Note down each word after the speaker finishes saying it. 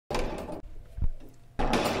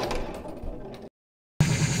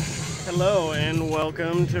Hello and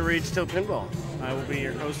welcome to Rage Till Pinball. I will be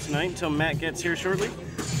your host tonight until Matt gets here shortly.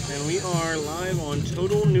 And we are live on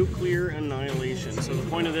Total Nuclear Annihilation. So the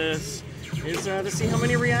point of this is to see how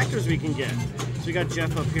many reactors we can get. So we got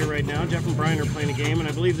Jeff up here right now. Jeff and Brian are playing a game, and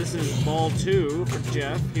I believe this is ball 2 for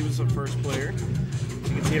Jeff. He was the first player.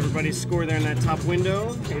 You can see everybody's score there in that top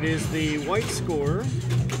window. It is the white score,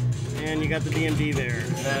 and you got the DMD there.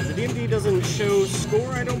 The DMD doesn't show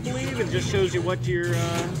score, I don't believe. It just shows you what your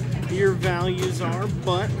values are,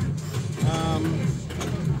 but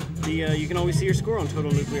you can always see your score on Total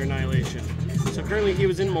Nuclear Annihilation. So currently he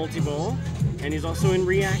was in multi-ball, and he's also in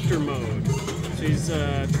reactor mode. So he's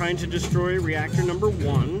trying to destroy reactor number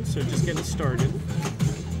 1, so just getting started.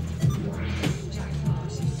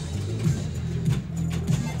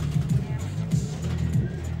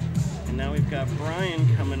 And now we've got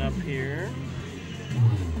Brian coming up here.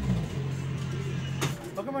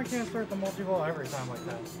 How come I can't start the multi-ball every time like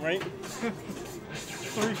that? Right?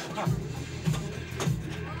 3 shots.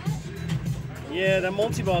 Yeah, that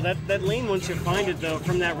multi-ball, that lane, once you find it though,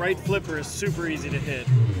 from that right flipper is super easy to hit.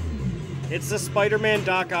 It's the Spider-Man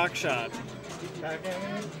Doc Ock shot. Back in,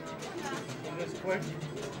 just quick.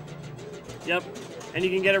 Yep, and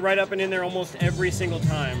you can get it right up and in there almost every single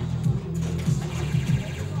time.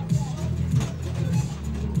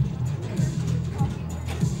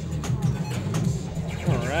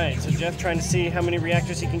 Alright, so Jeff trying to see how many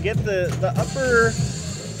reactors he can get. The upper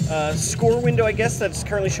score window, I guess, that's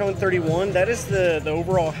currently showing 31. That is the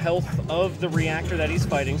overall health of the reactor that he's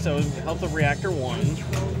fighting, so health of reactor 1.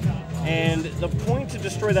 And the point to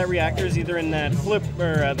destroy that reactor is either in that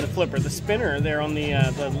the spinner there on the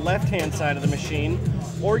left-hand side of the machine,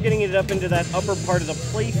 or getting it up into that upper part of the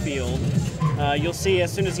play field. You'll see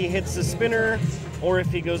as soon as he hits the spinner, or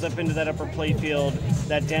if he goes up into that upper play field,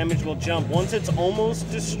 that damage will jump. Once it's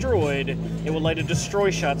almost destroyed, it will light a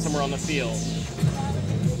destroy shot somewhere on the field.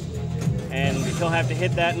 And he'll have to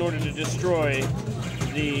hit that in order to destroy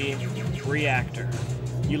the reactor.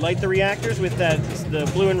 You light the reactors with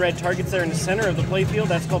the blue and red targets there in the center of the playfield.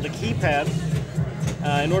 That's called the keypad.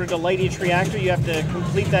 In order to light each reactor, you have to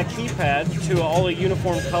complete that keypad to all a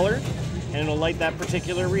uniform color, and it'll light that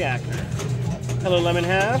particular reactor. Hello, Lemon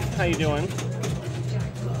Half. How you doing?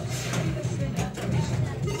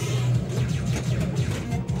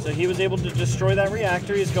 So he was able to destroy that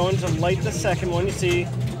reactor. He's going to light the second one. You see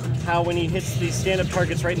how when he hits these stand-up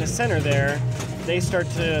targets right in the center there, they start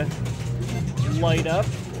to light up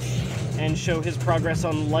and show his progress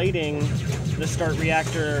on lighting the start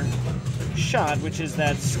reactor shot, which is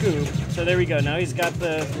that scoop. So there we go. Now he's got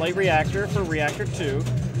the light reactor for reactor 2.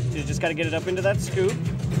 He's just got to get it up into that scoop,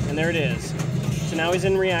 and there it is. So now he's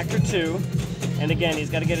in reactor 2, and again, he's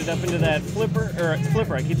got to get it up into that flipper,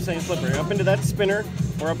 I keep saying flipper, up into that spinner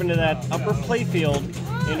or up into that upper playfield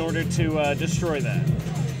in order to destroy that.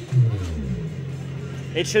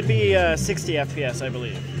 It should be 60 FPS, I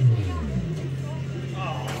believe.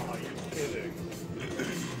 Oh, you're kidding.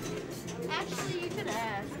 Actually, you could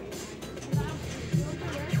ask.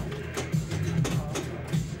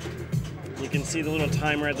 You can see the little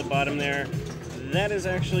timer at the bottom there. That is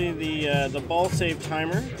actually the ball save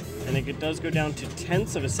timer, and it does go down to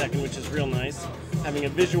tenths of a second, which is real nice. Having a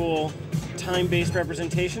visual time-based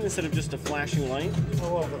representation instead of just a flashing light. I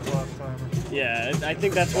love the flash timer. Yeah, I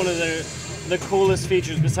think that's one of the coolest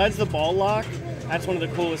features. Besides the ball lock, that's one of the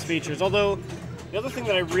coolest features. Although, the other thing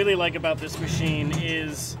that I really like about this machine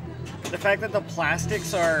is the fact that the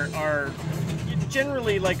plastics are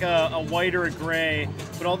generally like a white or a gray,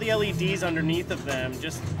 but all the LEDs underneath of them,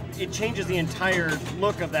 it changes the entire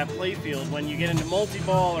look of that playfield. When you get into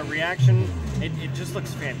multi-ball or reaction, it just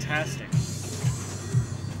looks fantastic.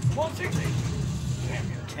 160.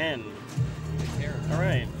 10.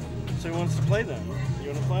 Alright, so who wants to play then? You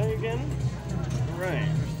want to play again? Alright.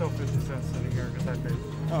 There's still 50 cents sitting here because I paid.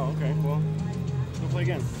 Oh, okay, well, we'll play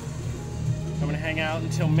again. I'm going to hang out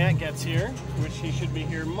until Matt gets here, which he should be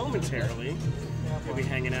here momentarily. Yeah, He'll be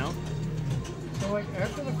hanging out. So, like,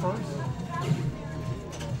 after the first...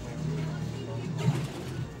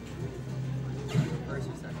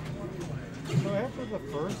 So after the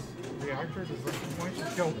first reactor, does the point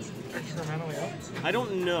just go incrementally up? I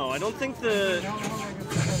don't know. I don't think the...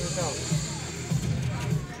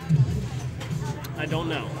 I don't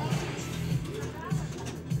know.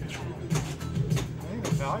 I think the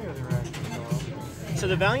value of the reactor goes up. So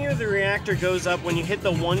the value of the reactor goes up when you hit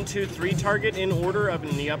the 1, 2, 3 target in order up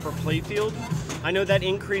in the upper playfield. I know that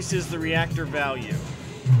increases the reactor value.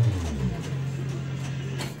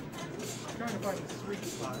 I'm trying to find the sweet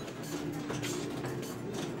spot.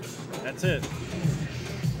 That's it.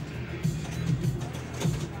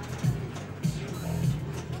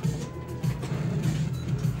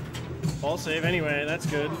 Ball save anyway, that's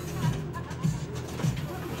good.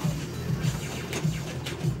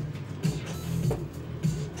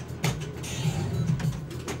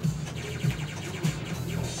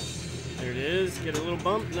 There it is. Get a little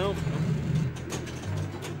bump. Nope.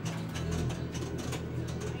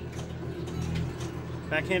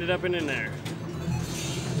 Backhanded up and in there.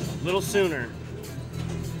 A little sooner.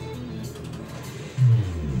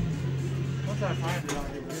 Once I find it, I'll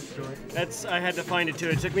get used to it. I had to find it too.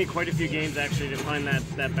 It took me quite a few games actually to find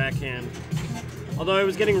that backhand. Although I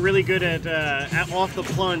was getting really good at off the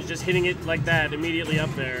plunge, just hitting it like that immediately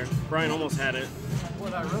up there. Brian almost had it.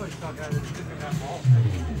 What I really suck at is hitting that ball.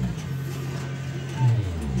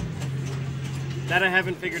 That I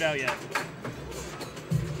haven't figured out yet.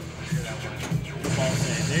 The ball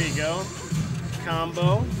save. There you go.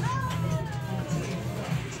 Combo.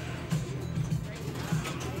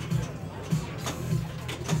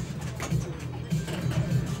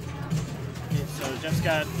 Jeff's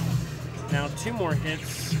got now 2 more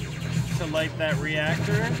hits to light that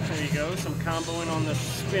reactor. There you go, some comboing on the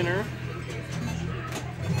spinner.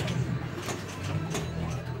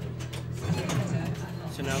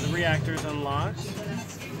 So now the reactor's unlocked.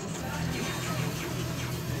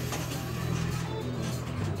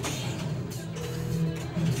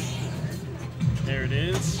 There it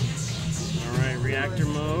is. All right, reactor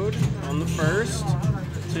mode on the first.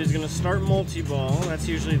 So he's gonna start multi-ball, that's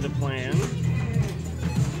usually the plan.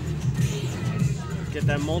 Get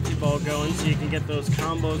that multi-ball going so you can get those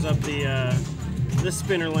combos up the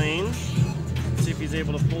spinner lane. See if he's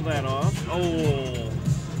able to pull that off. Oh,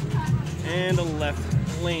 and a left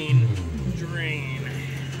lane drain.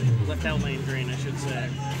 Left out lane drain, I should say.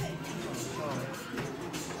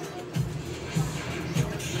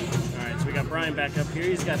 All right, so we got Brian back up here.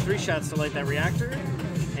 He's got 3 shots to light that reactor,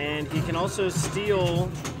 and he can also steal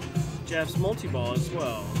Jeff's multi-ball as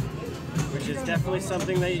well, which is definitely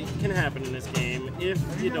something that can happen in this game if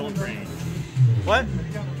you don't drain. What?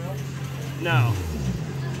 No.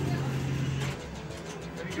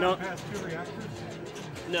 No.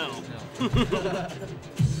 No.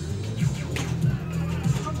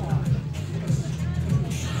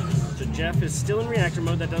 So Jeff is still in reactor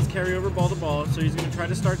mode. That does carry over ball to ball, so he's going to try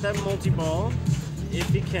to start that multi-ball if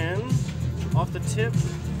he can. Off the tip.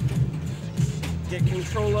 Get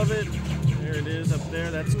control of it. There it is up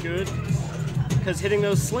there. That's good. Because hitting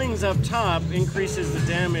those slings up top increases the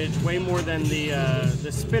damage way more than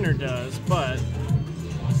the spinner does, but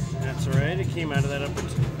that's all right. It came out of that upper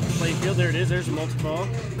playfield. There it is. There's a multi-ball.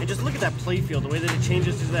 And just look at that playfield, the way that it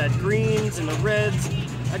changes to that greens and the reds.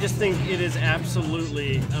 I just think it is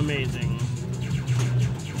absolutely amazing.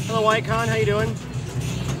 Hello, Icon. How you doing?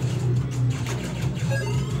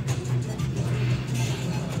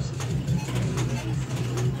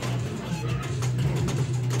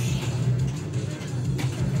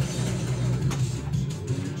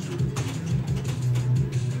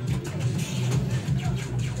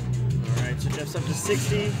 Up to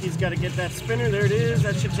 60. He's got to get that spinner. There it is.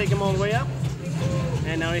 That should take him all the way up.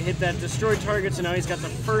 And now he hit that destroyed target, so now he's got the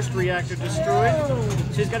first reactor destroyed. So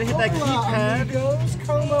he's got to hit that keypad. Amigos,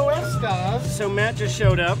 como estas? So Matt just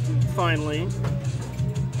showed up, finally.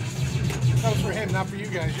 That was for him, not for you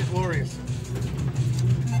guys. You're glorious.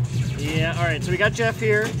 Yeah, all right. So we got Jeff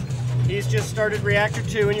here. He's just started reactor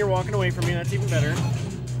 2, and you're walking away from me. That's even better.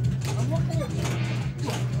 I'm looking at...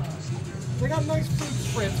 They got nice food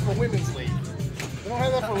sprints for women's league. They don't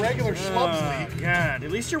have that for regular schmubs league. God,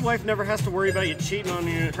 at least your wife never has to worry about you cheating on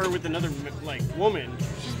her with another woman.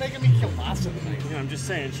 She's making me kielbasa tonight. Yeah, I'm just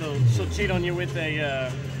saying, she'll cheat on you with a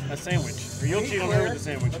sandwich, or you'll cheat on her with a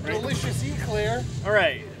sandwich, right? Delicious eclair. All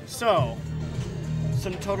right, so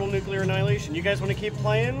some total nuclear annihilation. You guys want to keep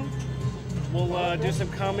playing? We'll do some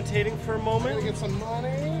commentating for a moment. Gonna get some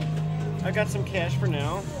money. I got some cash for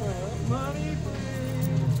now. Money,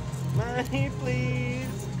 please. Money, please.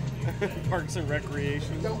 Parks and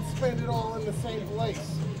Recreation. Don't spend it all in the same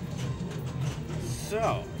place.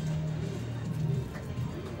 So.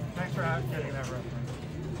 Thanks for getting that reference.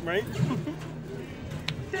 Right?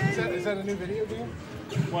 Is that a new video game?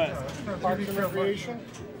 What? Parks and Recreation?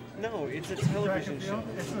 No, it's a television show.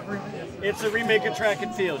 It's a remake of Track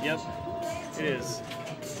and Field, yep. It is.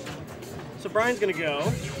 So Brian's gonna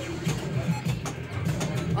go.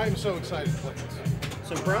 I'm so excited to play this.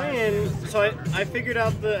 So Brian, I figured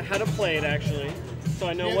out how to play it actually. So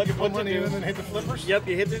I know what to do. And then hit the flippers? Yep,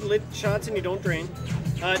 you hit the lit shots and you don't drain.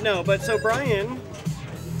 No, but so Brian,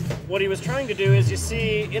 what he was trying to do is, you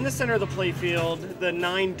see in the center of the playfield the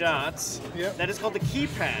 9 dots. Yep. That is called the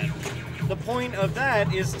keypad. The point of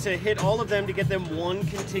that is to hit all of them to get them one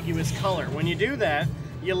contiguous color. When you do that,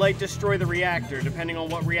 you light destroy the reactor. Depending on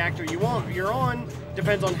what reactor you're on,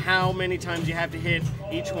 depends on how many times you have to hit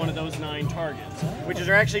each one of those 9 targets, which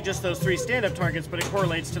are actually just those 3 stand-up targets, but it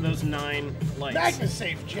correlates to those 9 lights.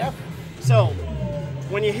 MagnaSafe, Jeff. So,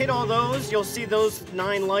 when you hit all those, you'll see those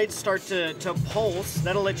 9 lights start to pulse.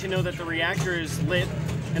 That'll let you know that the reactor is lit,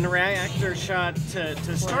 and the reactor shot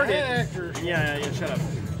to start it. Yeah, shut up.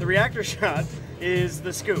 The reactor shot is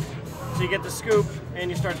the scoop. So you get the scoop, and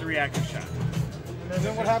you start the reactor shot. And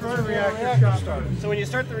then what happens when the reactor starts? So when you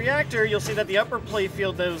start the reactor, you'll see that the upper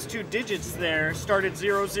playfield, those 2 digits there, start at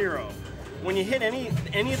 0, 0. When you hit any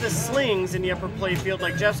of the slings in the upper playfield,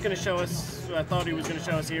 like Jeff's going to show us, I thought he was going to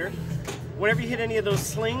show us here, whenever you hit any of those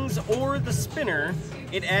slings or the spinner,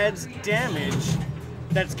 it adds damage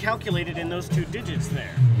that's calculated in those 2 digits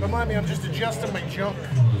there. Remind me, I'm just adjusting my jump.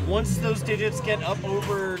 Once those digits get up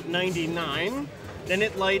over 99, then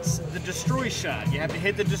it lights the destroy shot. You have to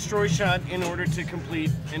hit the destroy shot in order to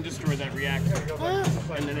complete and destroy that reactor.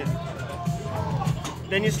 And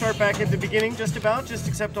then you start back at the beginning just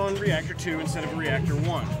except on reactor 2 instead of reactor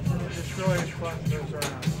 1.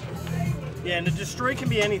 Yeah, and the destroy can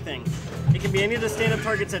be anything. It can be any of the stand-up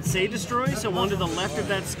targets that say destroy, so one to the left of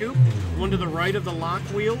that scoop, one to the right of the lock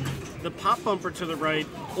wheel, the pop bumper to the right,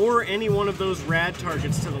 or any one of those rad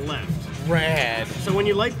targets to the left. Rad. So when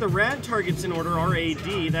you light the rad targets in order,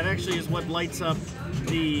 R-A-D, that actually is what lights up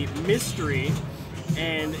the mystery.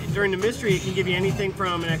 And during the mystery, it can give you anything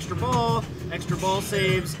from an extra ball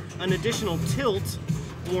saves, an additional tilt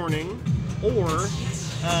warning, or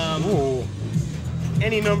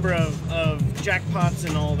any number of jackpots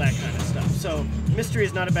and all that kind of stuff. So mystery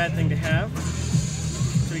is not a bad thing to have.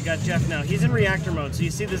 So we got Jeff now. He's in reactor mode. So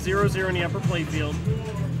you see the 0, 0 in the upper playfield.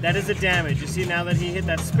 That is a damage. You see now that he hit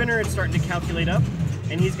that spinner, it's starting to calculate up.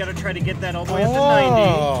 And he's got to try to get that all the way up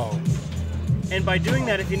to 90. And by doing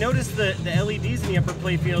that, if you notice the LEDs in the upper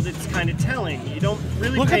playfield, it's kind of telling. You don't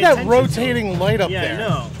really look pay at that attention rotating light up there. Yeah,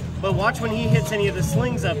 no. But watch when he hits any of the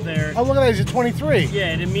slings up there. Oh, look at that. He's at 23.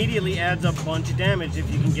 Yeah, it immediately adds up a bunch of damage if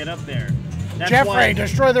you can get up there. That's Jeffrey,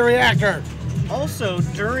 destroy the reactor. Also,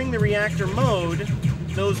 during the reactor mode,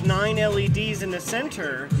 those 9 LEDs in the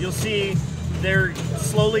center, you'll see they're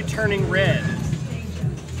slowly turning red.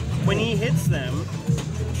 When he hits them,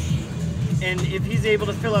 and if he's able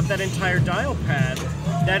to fill up that entire dial pad,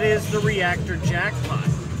 that is the reactor jackpot.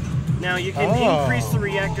 Now you can increase the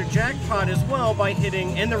reactor jackpot as well by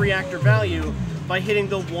hitting, and the reactor value, by hitting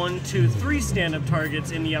the 1, 2, 3 stand-up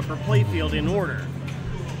targets in the upper playfield in order.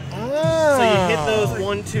 So you hit those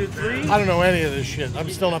 1, 2, 3. I don't know any of this shit. I'm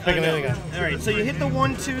still not picking anything up. Alright, so you hit the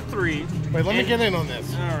 1, 2, 3. Wait, let me get in on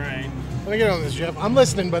this. Alright. Let me get on this, Jeff. I'm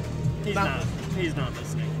listening, but... He's not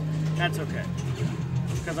listening. That's okay.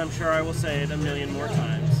 Because I'm sure I will say it a million more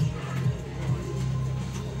times.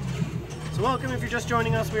 So welcome, if you're just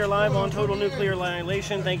joining us, we are live on Total Nuclear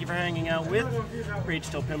Annihilation. Thank you for hanging out with Rage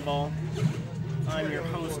Still Pinball. I'm your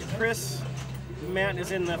host, Chris. Matt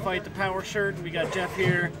is in the Fight the Power shirt. We got Jeff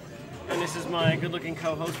here. And this is my good-looking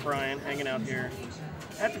co-host, Brian, hanging out here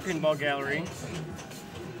at the Pinball Gallery.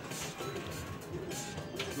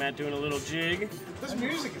 Matt doing a little jig. This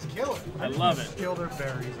music is killing. I love it.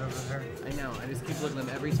 Elderberries over there. I know, I just keep looking at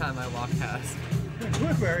them every time I walk past.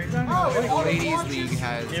 Blueberries, I I think know. Ladies League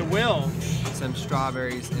has It will. some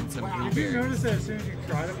strawberries and some Did you blueberries. notice that as soon as you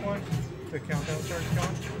try the point, the countdown starts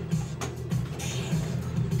going?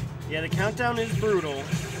 Yeah, the countdown is brutal.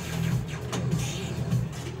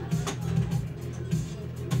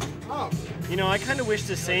 You know, I kind of wish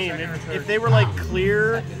the same. If they were like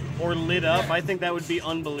clear or lit up, I think that would be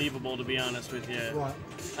unbelievable, to be honest with you. What?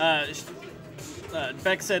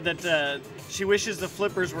 Beck said that she wishes the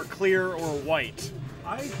flippers were clear or white.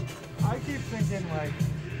 I keep thinking like,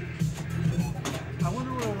 I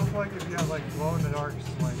wonder what it would look like if you had like glow in the dark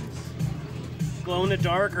slings. Glow in the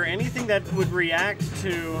dark or anything that would react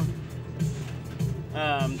to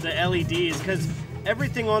the LEDs, because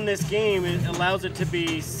everything on this game allows it to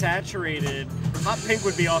be saturated. Hot pink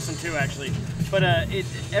would be awesome too, actually. But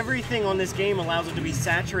everything on this game allows it to be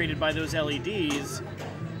saturated by those LEDs.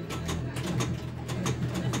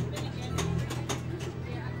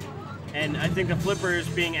 And I think the flippers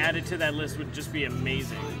being added to that list would just be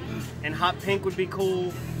amazing. And hot pink would be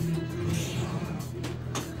cool.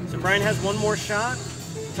 So Brian has one more shot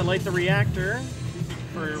to light the reactor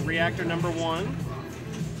for reactor number 1.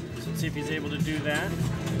 So let's see if he's able to do that.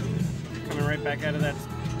 Coming right back out of that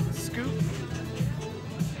scoop.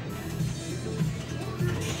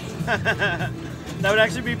 That would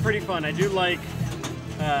actually be pretty fun. I do like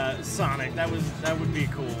Sonic. That would be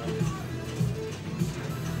cool.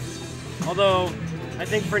 Although I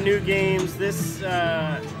think for new games, this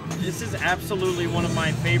is absolutely one of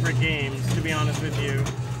my favorite games, to be honest with you.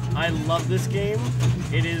 I love this game.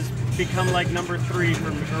 It has become like number 3 for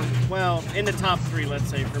me, or, well, in the top 3, let's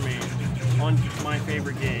say, for me, on my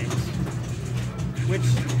favorite games. Which,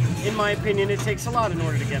 in my opinion, it takes a lot in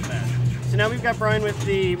order to get that. So now we've got Brian with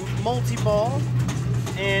the multi-ball,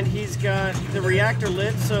 and he's got the reactor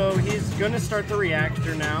lit, so he's going to start the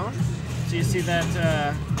reactor now. So you see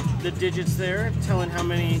that the digits there telling how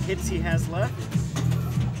many hits he has left.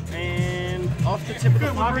 And off the tip of the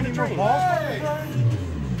flipper in the drain.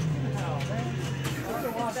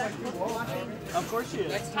 Of course she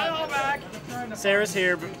is. Hello back. Sarah's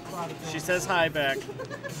here, but she says hi back.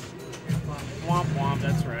 Womp womp,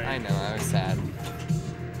 that's right. I know, I was sad.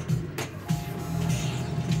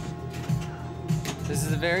 This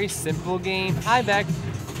is a very simple game. Hi, Beck.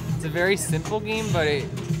 It's a very simple game, but it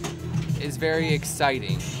is very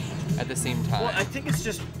exciting at the same time. Well, I think it's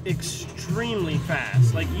just extremely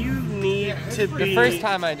fast. Like, you need to be... The first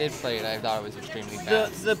time I did play it, I thought it was extremely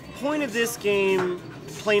fast. The point of this game,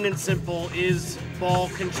 plain and simple, is ball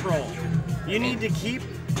control. You need to keep...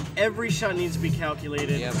 Every shot needs to be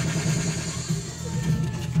calculated. Yep.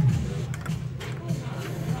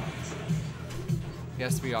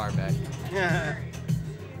 Yes, we are, Beck.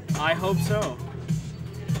 I hope so.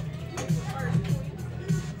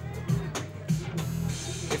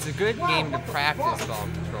 It's a good game to practice ball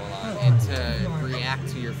control on and to react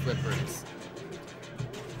to your flippers.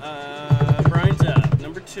 Brian's up.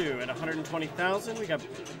 Number 2 at 120,000. We got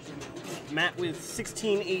Matt with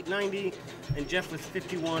 16,890 and Jeff with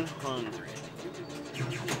 5,100.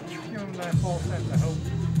 Give him that false sense of hope.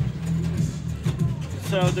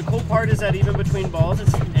 So the cool part is that even between balls,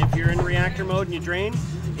 if you're in reactor mode and you drain,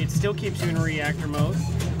 it still keeps you in reactor mode.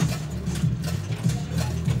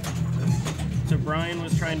 So Brian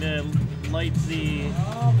was trying to light the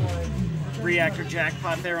reactor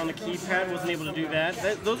jackpot there on the keypad, wasn't able to do that.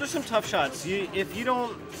 Those are some tough shots. If you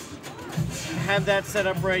don't have that set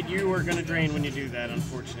up right, you are going to drain when you do that,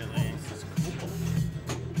 unfortunately.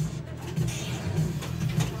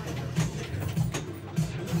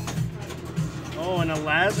 Oh, and a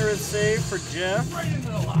Lazarus save for Jeff. Right into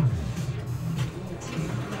the lock.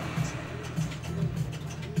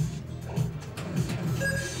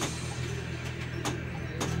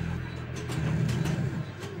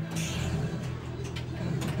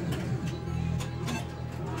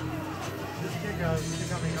 This kick out is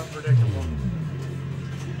becoming unpredictable.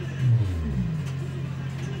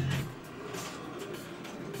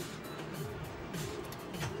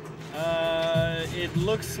 It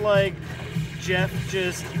looks like Jeff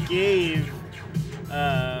just gave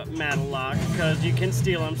Matt a lock because you can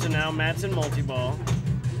steal him, so now Matt's in multi-ball.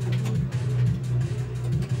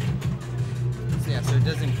 So yeah, so it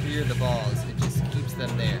doesn't clear the balls, it just keeps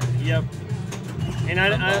them there. Yep. And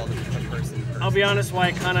I'll be honest,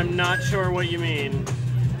 Wycon, I'm not sure what you mean.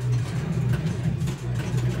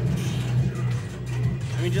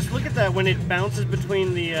 I mean, just look at that when it bounces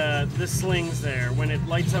between the slings there, when it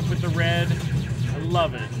lights up with the red. I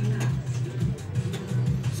love it.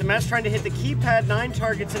 So Matt's trying to hit the keypad 9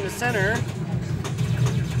 targets in the center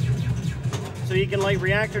so he can light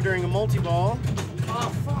reactor during a multi-ball.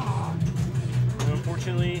 And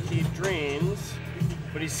unfortunately, he drains,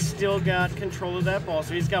 but he's still got control of that ball.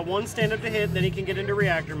 So he's got 1 stand-up to hit, then he can get into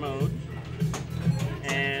reactor mode.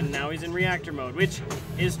 And now he's in reactor mode, which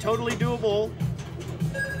is totally doable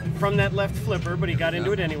from that left flipper, but he got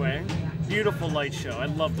into it anyway. Beautiful light show. I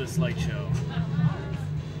love this light show.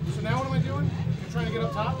 So now what am I doing? I'm trying to get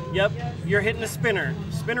up top? Yep, you're hitting a spinner.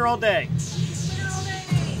 Spinner all day.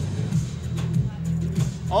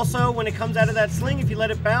 Also, when it comes out of that sling, if you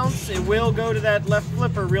let it bounce, it will go to that left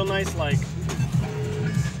flipper real nice like.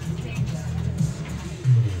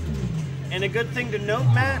 And a good thing to note,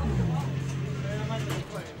 Matt,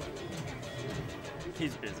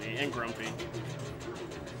 he's busy and grumpy.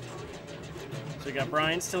 So we got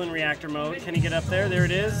Brian still in reactor mode. Can he get up there? There it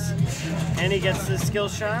is. And he gets the skill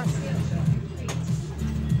shot.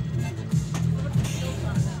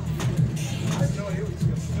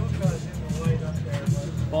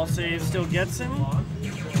 Ball save still gets him.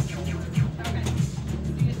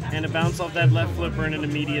 And a bounce off that left flipper and an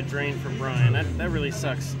immediate drain for Brian. That really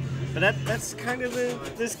sucks. But that's kind of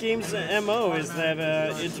this game's MO, is that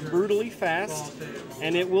it's brutally fast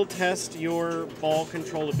and it will test your ball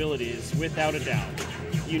control abilities without a doubt.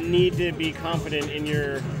 You need to be confident in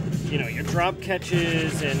your drop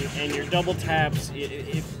catches and your double taps.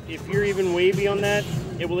 If you're even way beyond that,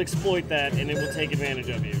 it will exploit that and it will take advantage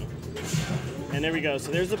of you. And there we go.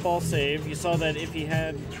 So there's the ball save. You saw that if he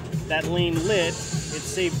had that lane lit, it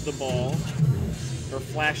saved the ball. or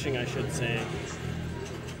flashing, I should say,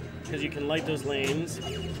 because you can light those lanes.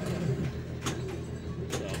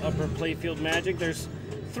 So upper playfield magic. There's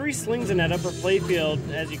 3 slings in that upper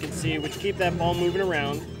playfield, as you can see, which keep that ball moving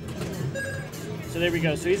around. So there we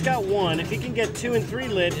go. So he's got 1. If he can get 2 and 3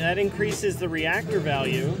 lit, that increases the reactor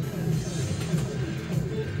value.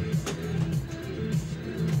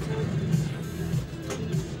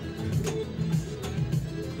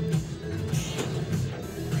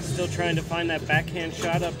 Still trying to find that backhand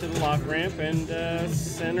shot up to the lock ramp and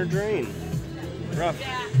center drain. Rough.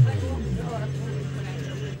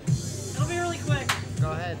 It'll be really quick.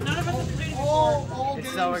 Go ahead. None of us have played it before. All It's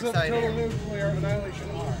games so of exciting. Total Nuclear of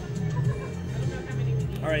Annihilation are.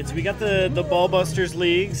 All right, so we got the Ball Busters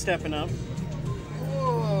League stepping up.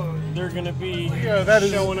 Whoa. They're gonna be Yeah, that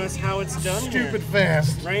is showing us how it's done Stupid here,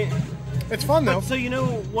 fast. right? It's fun though. But so you know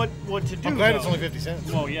what to do. I'm glad though. it's only 50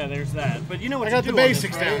 cents. Well, yeah, there's that. But you know what I to got do the on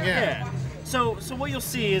basics this, right? down, yeah. So what you'll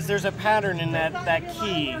see is there's a pattern in that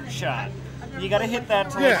key shot. You got to hit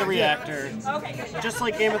that to Yeah, light the yeah. reactor. Okay, good. Just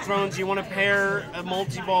like Game of Thrones, you want to pair a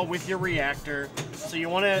multi-ball with your reactor. So you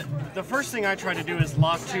want to. The first thing I try to do is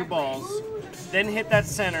lock 2 balls, then hit that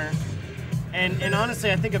center. And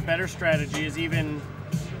honestly, I think a better strategy is even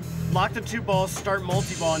lock the 2 balls, start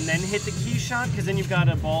multi-ball, and then hit the key shot, because then you've got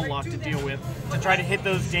a ball lock to deal with to try to hit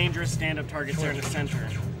those dangerous stand-up targets there in the center.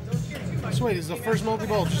 So wait, is the first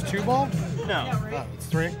multi-ball just 2 ball? No. Oh, it's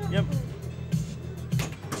 3? Yep.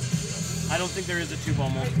 I don't think there is a 2-ball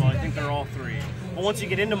multi-ball. I think they're all 3. But once you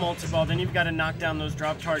get into multi-ball, then you've got to knock down those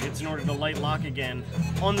drop targets in order to light lock again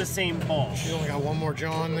on the same ball. You only got 1 more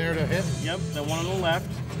John there to hit. Yep, the one on the left.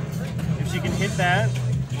 If she can hit that,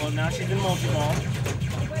 well, now she's in multi-ball.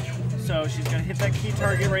 So she's got to hit that key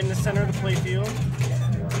target right in the center of the playfield.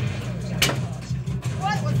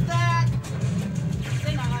 What was that?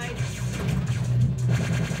 Denied.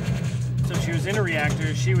 So if she was in a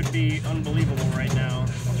reactor, she would be unbelievable right now.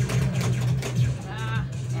 Ah.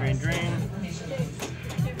 Drain, drain.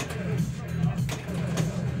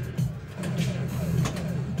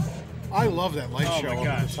 I love that light Oh show my over the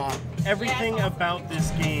gosh. top. Everything about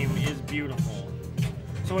this game is beautiful.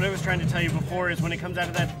 So what I was trying to tell you before is when it comes out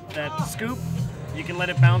of that scoop, you can let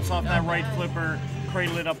it bounce off that right flipper,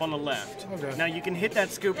 cradle it up on the left. Okay. Now you can hit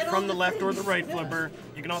that scoop from the left or the right flipper.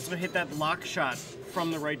 You can also hit that lock shot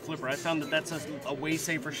from the right flipper. I found that that's a way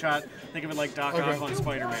safer shot. Think of it like Doc Ock on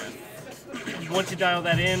Spider-Man. Once you dial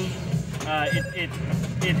that in,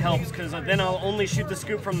 it helps, because then I'll only shoot the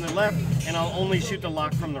scoop from the left and I'll only shoot the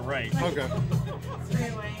lock from the right. Okay.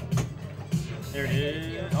 There it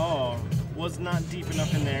is. Oh, was not deep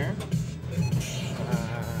enough in there.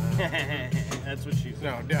 That's what she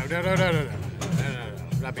said. No.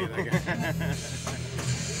 Not being that guy.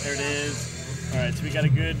 There it is. All right, so we got a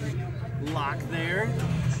good lock there.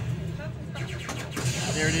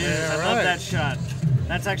 There it is. I love that shot.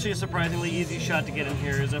 That's actually a surprisingly easy shot to get in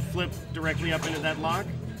here, is a flip directly up into that lock.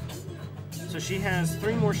 So she has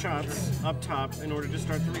 3 more shots up top in order to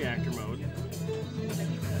start the reactor mode.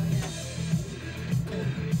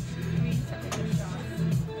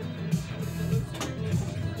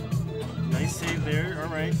 Nice save there. All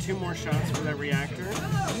right, 2 more shots for that reactor.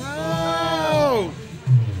 No!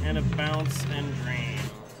 And a bounce and drain.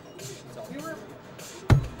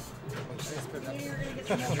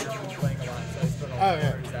 Oh,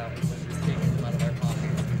 yeah.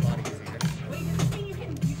 Wait, does this mean you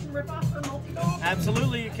can rip off her multi-ball?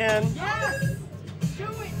 Absolutely, you can. Yes! Do it!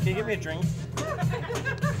 Can you give me a drink?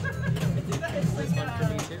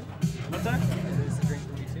 What's that?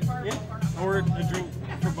 Yeah. Or a drink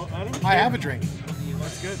for both. I don't I have a drink.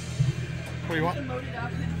 That's good. What do you want?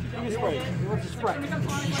 Give me a Sprite. What's the Sprite?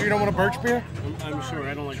 You sure you don't want a birch beer? I'm sure.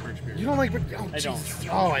 I don't like birch beer. You don't like birch? Oh, I don't. Jesus.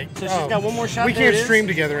 Oh, So she's got 1 more shot. We There can't it is. stream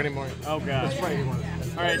together anymore. Oh, God.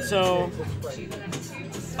 All right, so...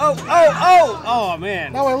 Oh,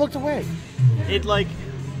 man. No, I looked away. It, like,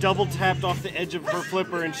 double tapped off the edge of her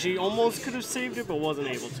flipper, and she almost could have saved it, but wasn't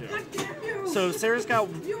able to. So Sarah's got...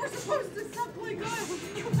 You were supposed to stop playing good.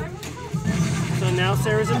 So now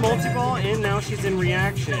Sarah's in multi-ball, and now she's in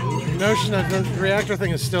reaction. No, she's not. The reactor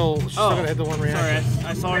thing is still... She's still going to hit the one reactor. Sorry,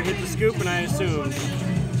 I saw her hit the scoop, and I assumed.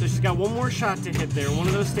 So she's got 1 more shot to hit there. One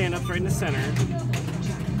of those stand-ups right in the center.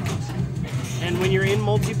 And when you're in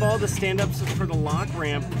multi-ball, the stand-ups for the lock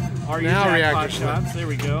ramp are your Now jackpot reactor shots. There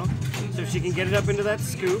we go. So if she can get it up into that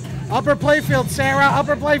scoop. Upper playfield, Sarah.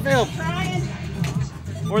 Upper playfield. Trying.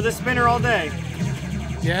 Or the spinner all day.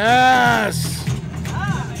 Yes.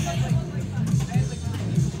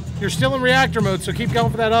 You're still in reactor mode, so keep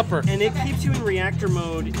going for that upper. And it keeps you in reactor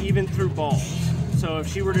mode even through balls. So if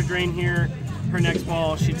she were to drain here, her next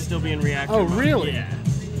ball, she'd still be in reactor Oh, mode. really? Yeah.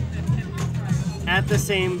 at the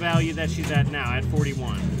same value that she's at now, at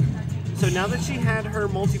 41. So now that she had her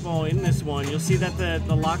multi-ball in this one, you'll see that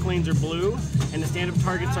the lock lanes are blue and the stand-up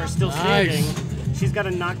targets are still standing. Nice. She's got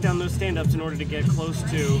to knock down those stand-ups in order to get close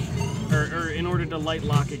to, or in order to light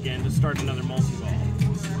lock again to start another multi-ball.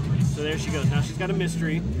 So there she goes. Now she's got a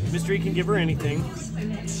mystery. Mystery can give her anything.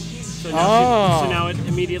 So now, so now it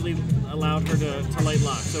immediately allowed her to light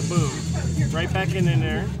lock. So boom, right back in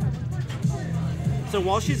there. So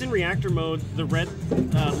while she's in reactor mode, the red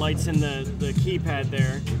lights in the keypad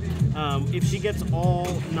there, if she gets all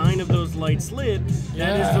 9 of those lights lit,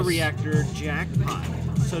 that is the reactor jackpot.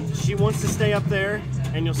 So she wants to stay up there,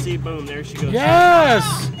 and you'll see, boom, there she goes.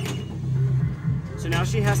 Yes! So now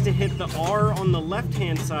she has to hit the R on the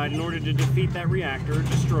left-hand side in order to defeat that reactor,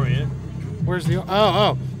 destroy it. Where's the...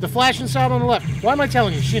 Oh, the flashing sound on the left. Why am I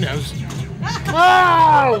telling you? She knows.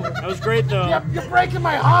 Oh! That was great, though. You're breaking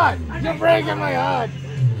my heart. You're breaking my heart.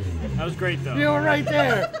 That was great, though. You were right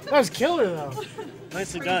there. That was killer, though.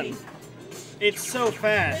 Nicely done. It's so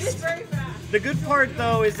fast. It is very fast. The good part,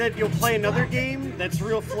 though, is that you'll play another game that's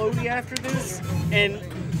real floaty after this, and...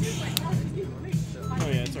 Oh,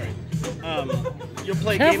 yeah, it's all right. You'll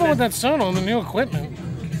play a game Careful with that sound on the new equipment.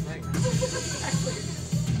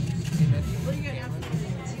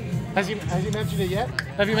 Has he mentioned it yet?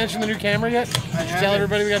 Have you mentioned the new camera yet? Did you tell haven't.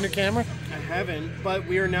 everybody we got a new camera? I haven't, but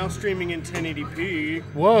we are now streaming in 1080p.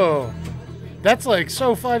 Whoa. That's like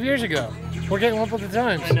 5 years ago. We're getting up with the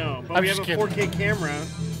times. I know, but I'm we have just a kidding. 4K camera,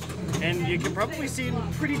 and you can probably see in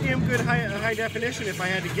pretty damn good high definition if I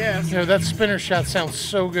had to guess. You know, that spinner shot sounds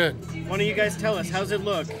so good. Why don't you guys tell us, how's it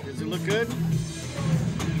look? Does it look good?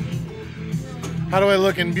 How do I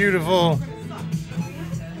look in beautiful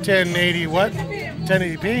 1080 what?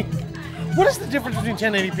 1080p? What is the difference between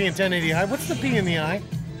 1080p and 1080i? What's the P in the I?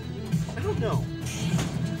 I don't know.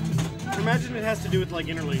 I imagine it has to do with like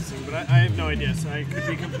interlacing, but I have no idea, so I could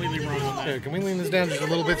be completely wrong on that. Okay, can we lean this down just a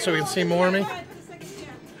little bit so we can see more of me?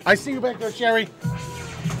 I see you back there, Sherry.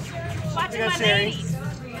 Watching got my Sherry. ladies.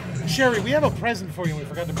 Sherry, we have a present for you we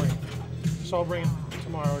forgot to bring. So I'll bring it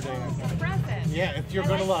tomorrow or day after. Present. Yeah, you're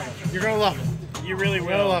going to love it. You're going to love it. You really You're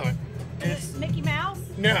going to will. love it. It's, Mickey Mouse.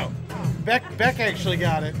 No. Beck actually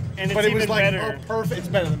got it. And but it's it was even like, better. oh, perfect. It's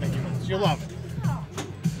better than Mickey Mouse. You'll love it.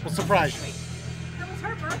 We'll surprise you. That was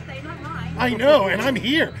her birthday, not mine. I know, and I'm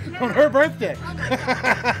here on her birthday.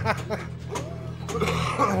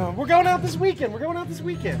 We're going out this weekend.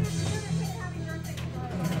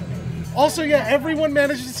 Also, yeah, everyone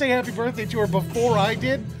managed to say happy birthday to her before I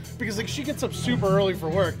did, because like she gets up super early for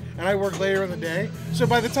work, and I work later in the day. So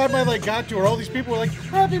by the time I like got to her, all these people were like,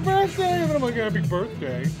 "Happy birthday!" And I'm like, "Happy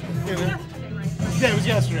birthday!" You know? Yeah, it was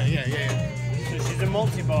yesterday. Yeah. so she's a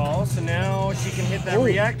multi-ball, so now she can hit that Ooh.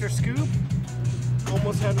 reactor scoop.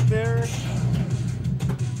 Almost had it there.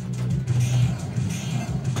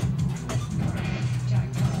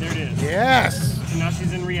 There it is. Yes. So now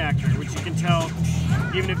she's in reactor, which you can tell,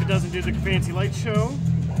 even if it doesn't do the fancy light show.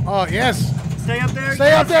 Oh yes. Stay up there.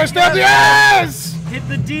 Stay up there. Stay up there. Yes. Hit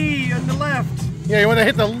the D on the left. Yeah, you want to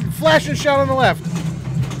hit the flashing shot on the left.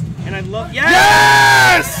 And I love.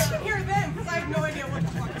 Yes. I can hear them because I have no idea what the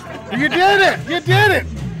fuck is going on. You did it. You did it.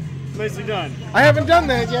 Nicely done. I haven't done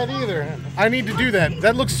that yet either. I need to do that.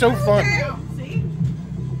 That looks so fun. See?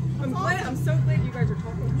 I'm so glad you guys are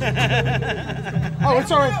talking. Oh,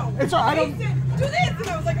 it's all right. It's all right. I don't. He said, do this, and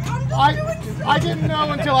I was like, I'm just doing so. I didn't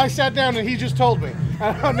know until I sat down and he just told me.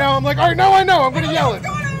 Now I'm like, all right, now I know. I'm gonna yell it.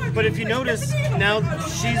 But if you notice, now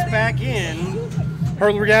she's back in.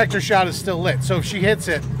 Her reactor shot is still lit, so if she hits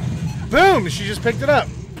it, boom! She just picked it up.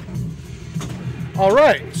 All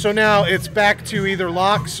right, so now it's back to either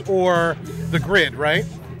locks or the grid, right?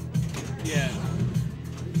 Yeah.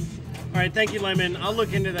 All right, thank you, Lemon. I'll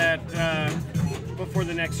look into that before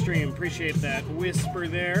the next stream. Appreciate that. Whisper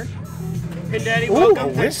there. Pin Daddy, Ooh, welcome.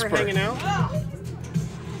 a Thanks for whisper. hanging out.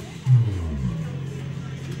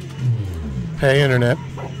 Hey, Internet.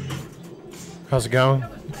 How's it going?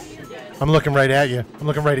 I'm looking right at you. I'm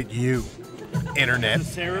looking right at you, Internet.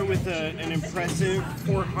 So Sarah with an impressive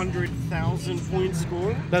 400,000 point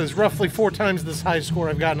score. That is roughly 4 times this high score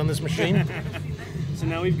I've gotten on this machine. So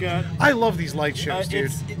now we've got. I love these light shows,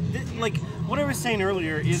 dude. Like what I was saying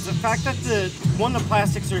earlier is the fact that the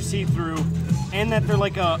plastics are see-through and that they're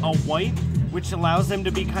like a white, which allows them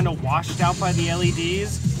to be kind of washed out by the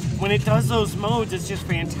LEDs. When it does those modes, it's just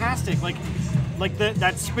fantastic. Like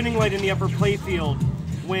that spinning light in the upper playfield.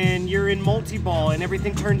 When you're in multi-ball and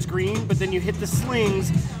everything turns green, but then you hit the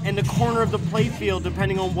slings and the corner of the playfield,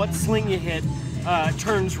 depending on what sling you hit,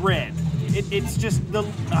 turns red. It's just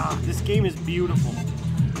this game is beautiful.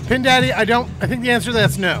 Pin Daddy, I think the answer to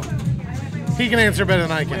that's no. He can answer better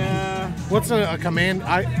than I can. Yeah, What's a command?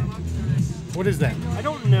 What is that? I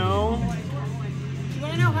don't know. You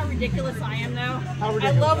want to know how ridiculous I am, though? How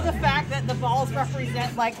ridiculous? I love the fact that the balls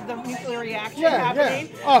represent like the nuclear reaction happening.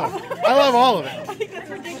 Yeah. Oh, I love all of it. I think that's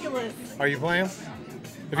ridiculous. Are you playing?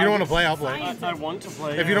 If you don't want to play, I'll play. I want to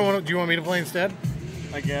play. If you don't want to, do you want me to play instead?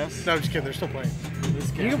 I guess. No, I'm just kidding. They're still playing. This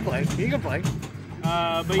guy. You can play. You can play.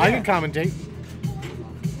 But yeah. I can commentate.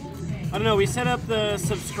 I don't know. We set up the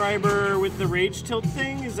subscriber with the rage tilt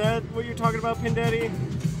thing. Is that what you're talking about, Pin Daddy?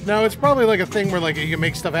 No, it's probably like a thing where like you can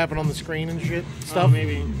make stuff happen on the screen and shit. Stuff. Oh,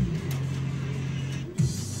 maybe.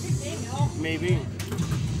 Maybe.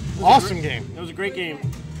 Awesome game. It was a great game.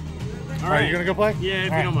 All right, you gonna go play? Yeah,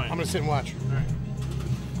 if All you don't mind. I'm gonna sit and watch. All right.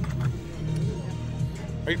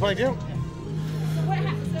 Are you playing too? What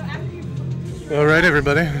happens? So after you All right,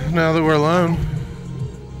 everybody. Now that we're alone,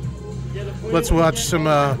 let's watch some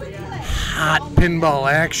hot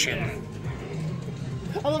pinball action.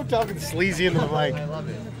 I love talking sleazy into the mic. I love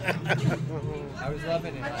it. I was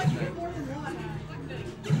loving it last night.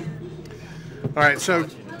 All right, so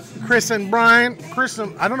Chris and Brian.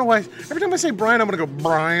 I don't know why. Every time I say Brian, I'm gonna go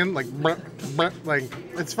Brian, like like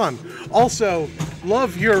it's fun. Also,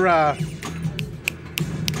 love your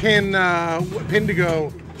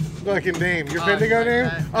Pindigo fucking name. Your Pindigo name?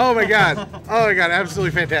 that. Oh my god! Oh my god!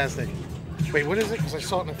 Absolutely fantastic. Wait, what is it? Because I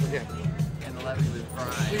saw it and I forget. And the levy was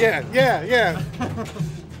Brian. Yeah.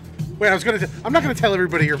 Wait, I'm not gonna tell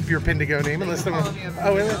everybody your Pindigo name unless they want.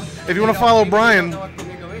 Oh, wait. If you want to follow Brian.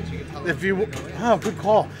 If you, oh, good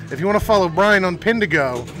call. If you want to follow Brian on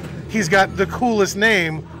Pindigo, he's got the coolest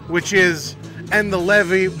name, which is, and the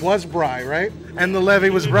levy was Bry, right? And the levy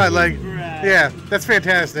was Bry, like, yeah, that's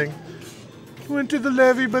fantastic. Went to the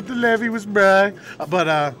levy, but the levy was Bry. But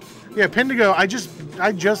yeah, Pindigo, I just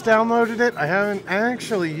downloaded it. I haven't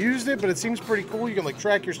actually used it, but it seems pretty cool. You can like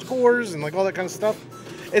track your scores and like all that kind of stuff.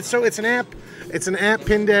 It's an app,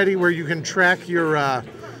 Pin Daddy, where you can track your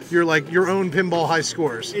own pinball high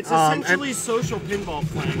scores. It's essentially social pinball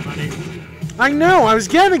playing, buddy. I know, I was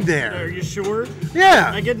getting Are there. you sure?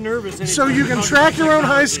 Yeah. I get nervous. So you can track your own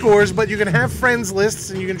high scores, but you can have friends lists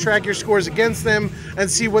and you can track your scores against them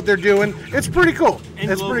and see what they're doing. It's pretty cool.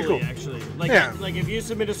 And It's pretty globally, cool. actually. Like, Yeah. like if you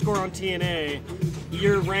submit a score on TNA,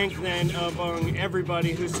 you're ranked then among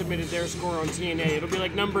everybody who submitted their score on TNA. It'll be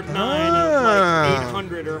like number 9 of like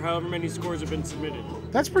 800 or however many scores have been submitted.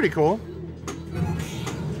 That's pretty cool.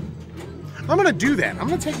 I'm gonna do that. I'm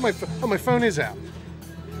gonna take my my phone is out.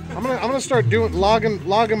 I'm gonna start logging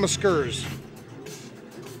my scores.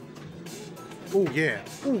 Oh yeah.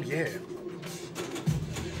 Boom,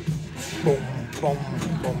 boom,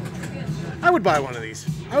 boom. I would buy one of these.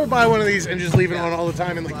 And just leave it on all the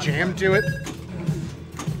time and like jam to it.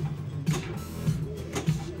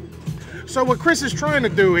 So what Chris is trying to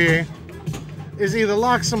do here is either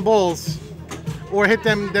lock some balls or hit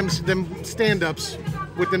them stand-ups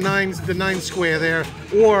with the nine square there,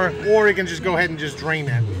 or he can just go ahead and just drain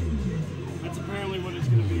that. That's apparently what it's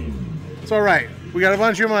going to be. It's all right. We got a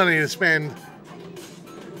bunch of money to spend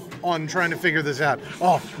on trying to figure this out.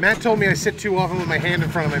 Oh, Matt told me I sit too often with my hand in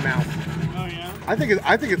front of my mouth. Oh yeah. I think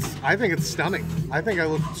it's stunning. I think I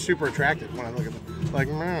look super attractive when I look at them. Like,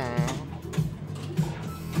 meh.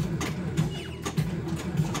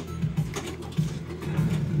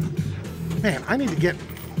 Man, I need to get.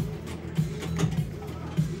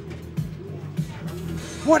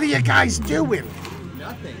 What are you guys doing?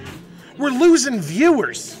 Nothing. We're losing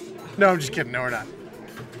viewers. No, I'm just kidding. No, we're not.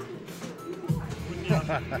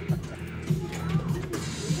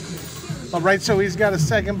 All right, so he's got a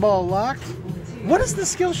second ball locked. What is the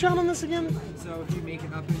skill shot on this again? So if you make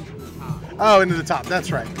it up into the top. Oh, into the top.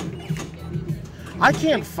 That's right. I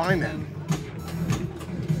can't find that.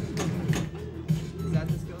 Is that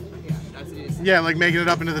the skill shot? Yeah, that's it. Yeah, like making it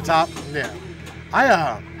up into the top. Yeah.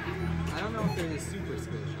 I don't know if there's a super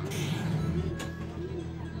skill shot.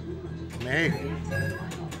 Maybe.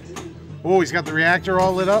 Oh, he's got the reactor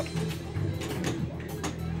all lit up.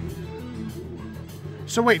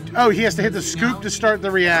 So wait, oh, he has to hit the scoop to start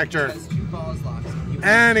the reactor. Has 2 balls locked.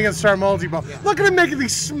 And he can start multi-ball. Yeah. Look at him making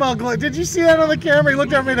these smug look. Did you see that on the camera? He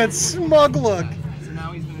looked at me that smug look. So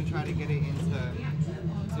now he's going to try to get it into,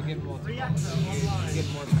 to get multi-ball. To get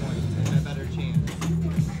more points and a better chance.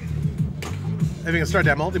 If he can start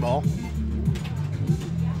that multi-ball.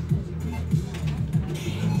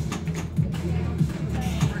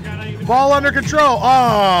 Ball under control.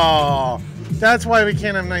 Oh, that's why we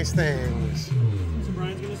can't have nice things. So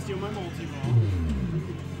Brian's going to steal my multi-ball.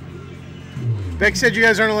 Beck said you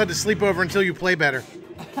guys aren't allowed to sleep over until you play better.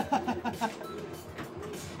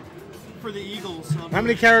 For the Eagles. How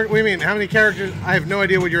many characters? What do you mean? How many characters? I have no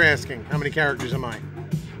idea what you're asking. How many characters am I?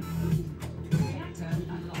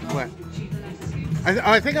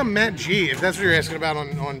 I think I'm Matt G, if that's what you're asking about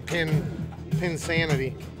on Pin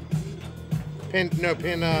Sanity.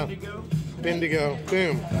 Pindigo.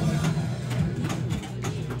 Boom.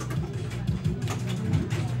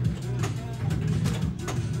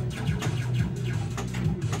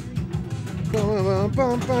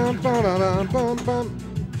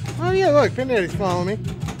 Oh yeah, look, Pin Daddy's following me.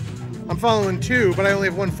 I'm following 2, but I only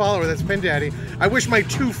have 1 follower. That's Pin Daddy. I wish my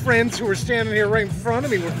 2 friends who were standing here right in front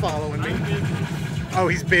of me were following me. Oh,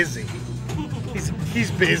 he's busy.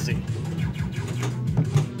 He's busy.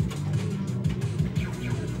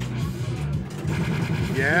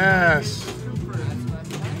 Yes.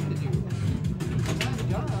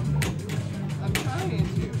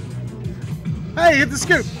 Hey, hit the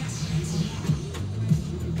scoop.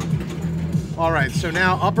 All right, so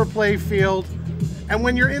now upper play field. And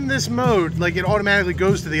when you're in this mode, like it automatically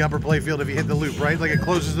goes to the upper play field if you hit the loop, right? Like it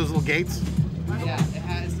closes those little gates? Yeah, it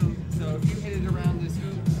has. So if you hit it around this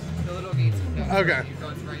hoop, the little gates go. Okay. It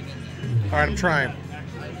goes right in there. All right, I'm trying.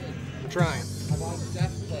 I'm trying. I watched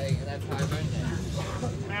Jeff play, and that's how I went there.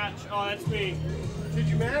 Match. Oh, that's me. Did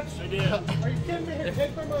you match? I did. Are you kidding me? Here,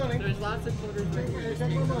 take my money. There's lots of quarters right here.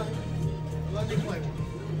 Take my money. Let me play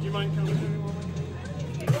one. Do you mind coming to me?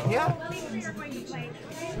 Yeah. We are going to play.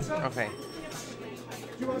 Okay.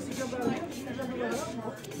 Do you want us to jump out?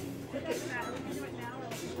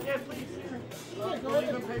 Yeah, please.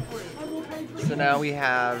 So now we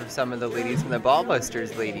have some of the ladies from the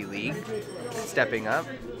Ballbusters Lady League stepping up.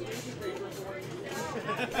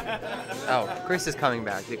 Oh, Chris is coming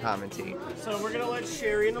back to commentate. So we're gonna let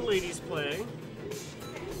Sherry and the ladies play.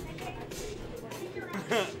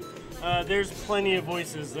 There's plenty of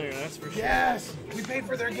voices there, that's for sure. Yes! We paid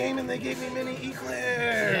for their game and they gave me mini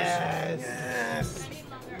eclairs! Yes!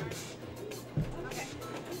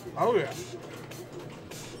 Oh yeah.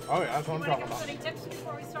 Oh yeah, that's what I'm talking about. Any tips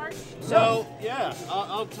before we start? So, yeah,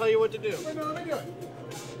 I'll tell you what to do. Wait, no, let me do it.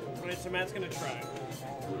 Alright, so Matt's gonna try.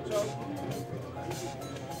 So,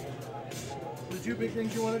 the 2 big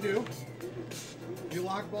things you want to do, you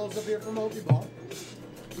lock balls up here for multi-ball,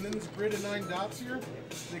 and then this grid of 9 dots here,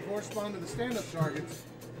 they correspond to the stand-up targets,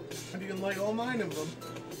 and you can light all 9 of them.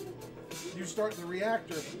 You start the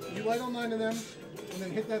reactor. You light all 9 of them, and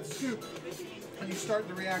then hit that scoop, and you start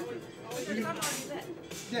the reactor. You can,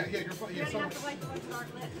 yeah, you're fine. Yeah, You have to light the ones that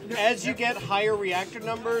aren't lit. As you get higher reactor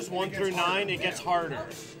numbers, 1 through 9, it gets harder.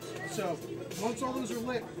 So, once all those are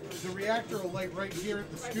lit, the reactor will light right here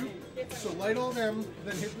at the scoop. So light all them,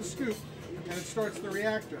 then hit the scoop, and it starts the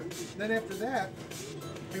reactor. Then after that,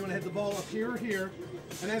 you want to hit the ball up here or here,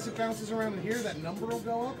 and as it bounces around in here, that number will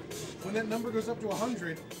go up. When that number goes up to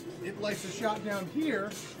 100, it lights a shot down here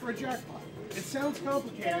for a jackpot. It sounds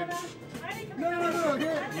complicated. No.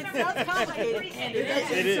 Here. It sounds complicated.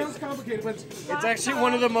 It sounds complicated, but It's actually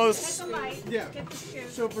one of the most... yeah.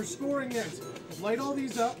 So for scoring this, light all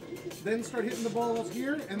these up, then start hitting the balls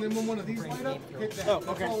here, and then when one of these light up, hit that.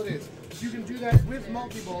 That's all it is. You can do that with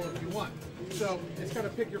multi-ball if you want. So it's kind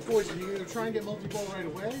of pick your poison. You can either try and get multi-ball right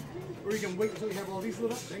away, or you can wait until you have all these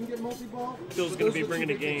lit up, then get multi-ball. Bill's going to be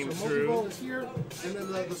bringing a game so through. multi-ball is here, and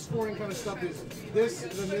then the scoring kind of stuff is this,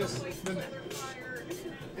 then that.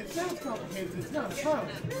 It sounds complicated. It's not. It's not.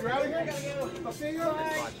 You're out of here? I'll see you. I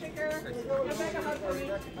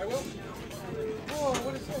will. Oh,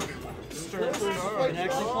 what is this? You can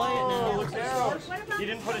actually play it now. Look out. You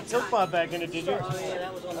didn't put a tilt bob back in it, did you?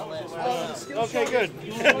 Okay, good.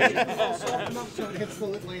 So it hits the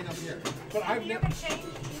lit lane up here. But I've You never. can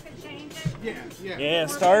change it. Yeah. Yeah,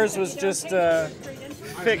 Stars was just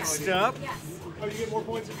fixed up. Oh, you get more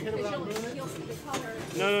points if you hit it without moving it? You'll see the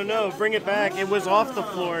color. No, bring it back. It was off the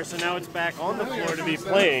floor, so now it's back on the floor to be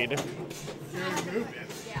played. You already moved it.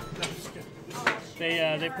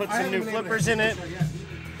 They put some new flippers in it.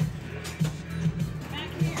 Back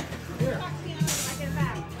here. I get it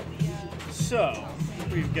back. So,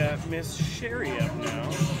 we've got Miss Sherry up now.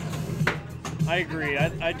 I agree.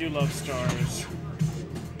 I do love Stars.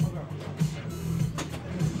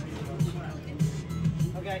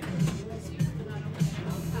 Okay.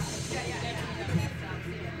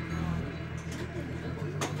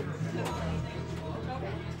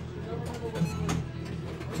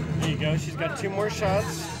 There you go. She's got 2 more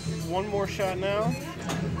shots. 1 more shot now.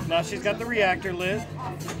 Now she's got the reactor lit.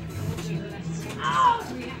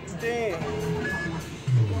 Dang.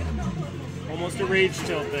 Almost a rage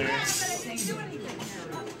tilt there.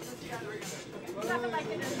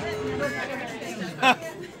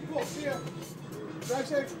 Cool. See ya. Drive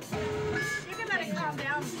safe. You can let it calm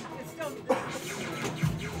down. It's still.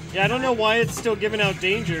 Yeah, I don't know why it's still giving out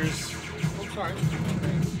dangers. I'm sorry.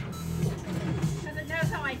 Because it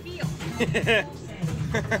knows how I feel.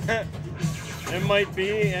 It might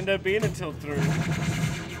end up being a tilt through.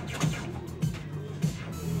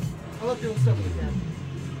 I love doing stuff with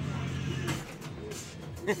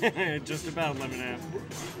the cat. Just about Lemonade.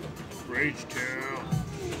 Rage tail.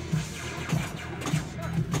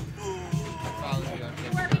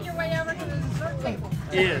 You're working your way over to the dessert table.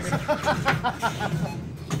 Is.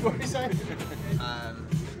 What are you saying?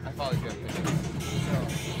 I followed you up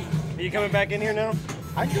there. Are you coming back in here now?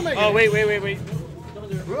 I can come back. Oh, wait.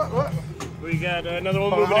 What? We got another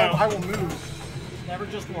one Oh, moving out. I will move. Never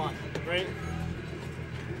just one. Right?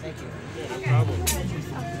 Thank you. Yeah, no problem.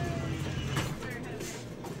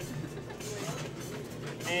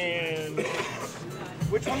 And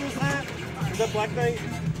which one was that? Was that Black Knight?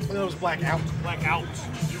 That was Blackout. Blackout.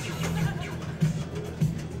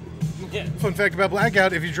 Yeah. Fun fact about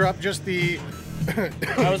Blackout, if you drop just the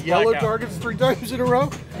was yellow Blackout. targets 3 times in a row,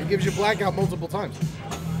 it gives you Blackout multiple times.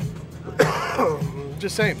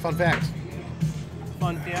 Just saying, fun facts.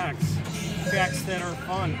 Fun facts. Facts that are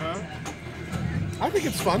fun, huh? I think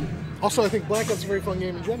it's fun. Also, I think Blackout's a very fun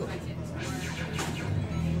game in general.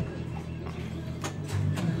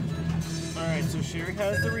 Alright, so Sherry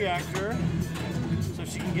has the reactor. So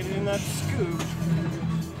if she can get it in that scoop,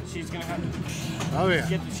 she's gonna have to Oh, yeah.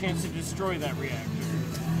 get the chance to destroy that reactor.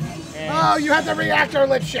 And Oh, you had the reactor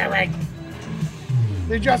lit, Sherry.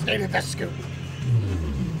 You just needed the scoop.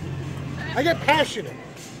 I get passionate.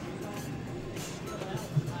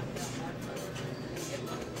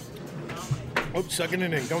 Oh, sucking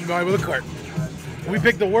it in. Going by with a cart. We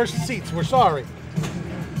picked the worst seats. We're sorry.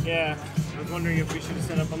 yeah, I was wondering if we should have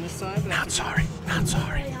set up on this side. But Not sorry. Not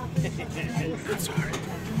sorry. Not sorry.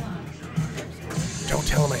 Don't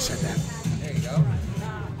tell him I said that. There you go.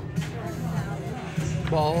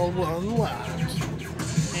 Ball one left.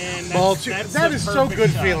 And that's, Ball two. that's That the is so perfect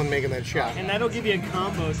good shot. feeling making that shot. And that'll give you a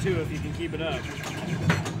combo too if you can keep it up.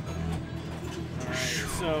 Alright,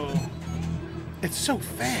 so It's so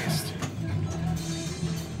fast.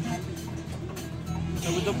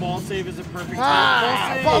 with the ball save is a perfect time.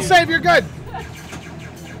 Ah, ball save, you're good.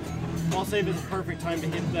 Ball save is a perfect time to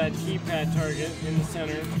hit that keypad target in the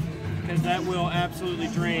center, because that will absolutely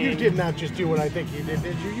drain. You did not just do what I think you did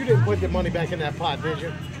you? You didn't put the money back in that pot, did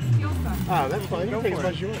you? Oh, that's fine. You Go can take as for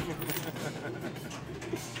much it. as you want.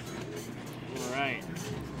 Right.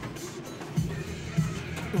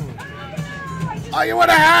 Oh, you would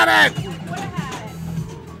have had it! Would have had it.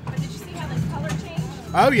 But did you see how the color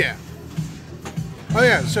changed? Oh, yeah. Oh,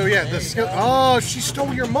 yeah. So, yeah, the skill. Oh, she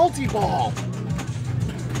stole your multi-ball.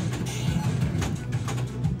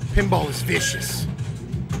 Pinball is vicious.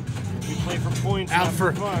 We play for points, Out not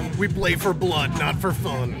for fun. We play for blood, not for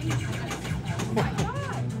fun.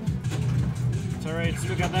 It's alright,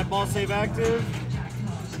 still got that ball save active.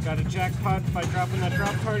 Got a jackpot by dropping that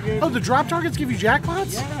drop target. Oh, the drop targets give you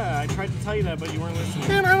jackpots? Yeah, I tried to tell you that, but you weren't listening.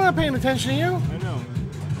 Man, I'm not paying attention to you. I know.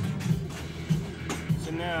 So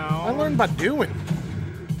now I learned by doing.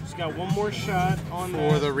 she's got one more shot on For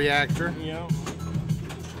that, the reactor. you know,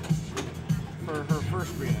 for her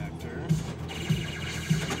first reactor.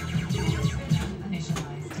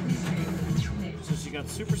 So she got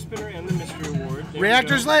Super Spinner and the Mystery Award. There we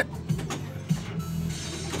Reactor's go. lit.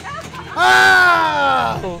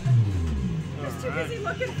 Ah! Too busy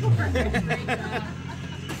looking for it.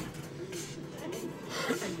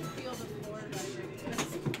 Feel the floor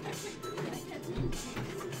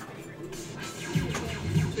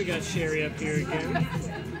We got Sherry up here again.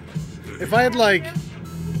 If I had like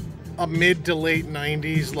a mid to late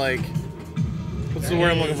 90s, like, what's the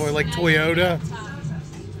word I'm looking for? Like Toyota,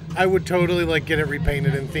 I would totally like get it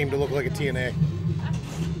repainted and themed to look like a TNA.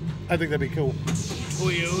 I think that'd be cool.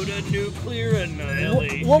 Toyota Nuclear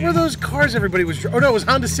Annihilation. What were those cars everybody was? Oh no, it was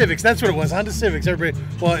Honda Civics. That's what it was. Honda Civics. Everybody.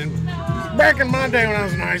 Well, back in my day when I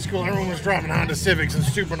was in high school, everyone was driving Honda Civics and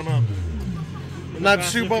souping them up. Not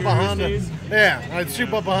Fast soup and up a Furious Honda. days? Yeah, I'd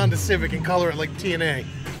soup up a Honda Civic and color it like TNA.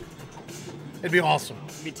 It'd be awesome.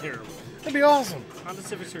 It'd be terrible. It'd be awesome. Honda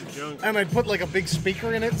Civics are junk. And I'd put like a big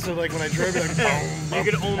speaker in it, so like when I drove it, like, boom, You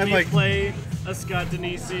could boom. only and, like, play a Scott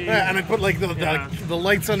Denisi, yeah, and I'd put like Yeah. the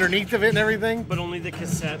lights underneath of it and everything. but only the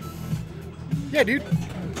cassette. Yeah, dude.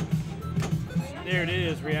 There it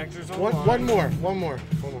is. Reactors online. One more.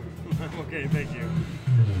 Okay, thank you.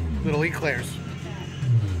 Little eclairs.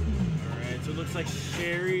 Alright, so it looks like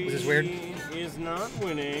Sherry Is this weird? is not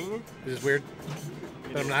winning. Is this weird?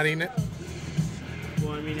 That I'm not eating it?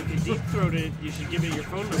 Well, I mean, if you deep throat it, you should give it your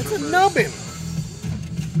phone number It's a first. nubbin.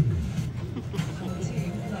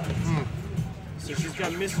 So she's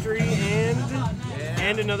got mystery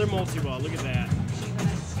and another multi-ball. Look at that.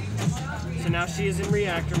 So now she is in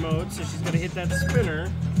reactor mode, so she's got to hit that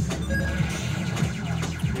spinner.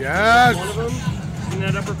 Yes. One of them. She's in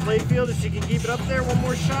that upper play field. If she can keep it up there, one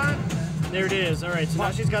more shot. There it is. All right, so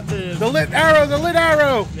now she's got the lit arrow, the lit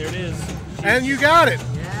arrow. There it is. And you got it.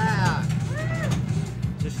 Yeah.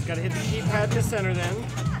 So she's got to hit the keypad in the center then.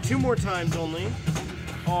 2 more times only.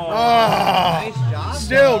 Oh. Nice job.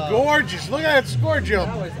 Still though. gorgeous. Look at that score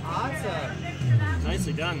jump. That was awesome.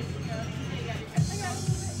 Nicely done.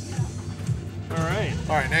 All right.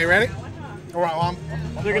 All right, now you ready? All right, well,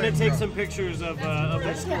 They're going to take some pictures of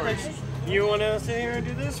their scores. You want to sit here and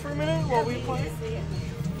do this for a minute while we play? I'm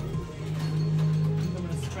going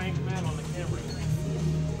to spank Matt on the camera.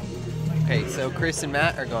 Okay, so Chris and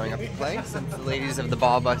Matt are going up to play since the ladies of the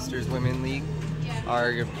Ball Busters Women League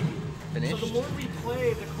are So finished. the more we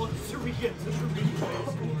play, the closer we get to the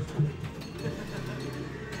replay score.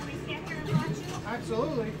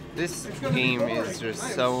 absolutely. This game is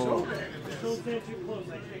just so Don't stand too close,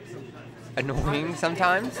 I think sometimes. annoying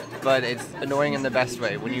sometimes, but it's annoying in the best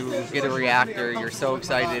way. When you get a reactor, you're so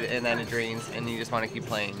excited and then it drains and you just want to keep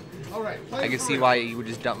playing. All right. I can see why you would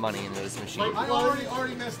just dump money into this machine. I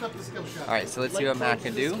already messed up the skill shot. Alright, so let's see what Matt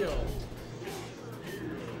can do.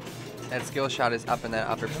 That skill shot is up in that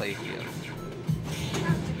upper play field.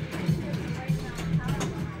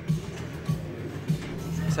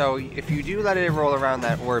 So if you do let it roll around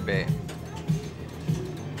that orbit,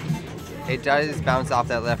 it does bounce off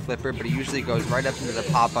that left flipper, but it usually goes right up into the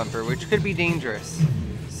pop bumper, which could be dangerous.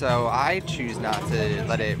 So I choose not to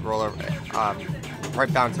let it roll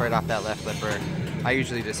bounce right off that left flipper. I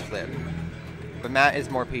usually just flip. But Matt is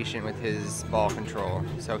more patient with his ball control,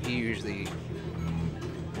 so he usually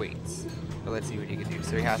waits. But let's see what he can do.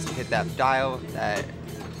 So he has to hit that dial pad.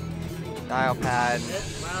 Wow.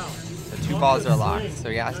 So 2 balls are locked, so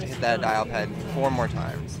he has to hit that dial pad 4 more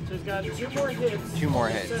times. So he's got 2 more hits. 2 more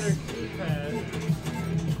on the hits. center keypad.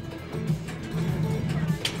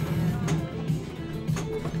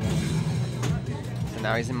 So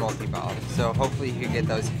now he's in multi-ball. So hopefully he can get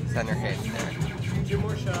those center hits there. 2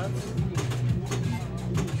 more shots.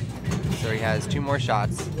 So he has 2 more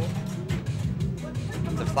shots.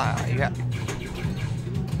 The flat. You got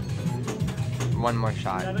 1 more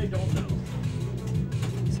shot. That I don't know.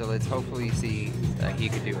 So let's hopefully see that he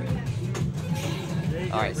could do it. There you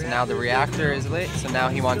go. Alright, so now the reactor is lit, so now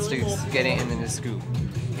he wants to get it in the scoop.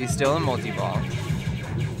 He's still in multi-ball.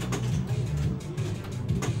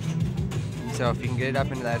 So if you can get it up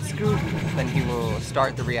into that scoop, then he will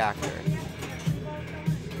start the reactor.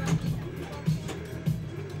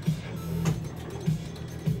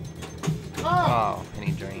 Oh, and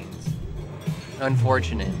he drains.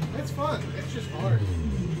 Unfortunate. It's fun. It's just hard.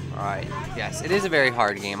 Alright, yes, it is a very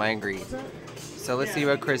hard game, I agree. So let's see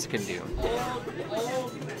what Chris can do. All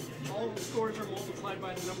the scores are multiplied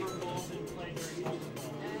by the number of balls in play during multiple.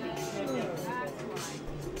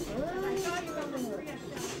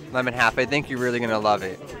 Lemon Half, I think you're really going to love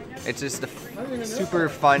it. It's just a super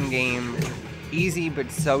fun game. Easy,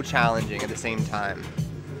 but so challenging at the same time.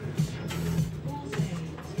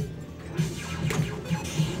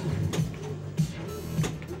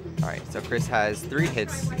 Alright, so Chris has 3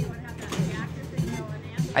 hits.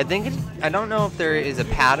 I don't know if there is a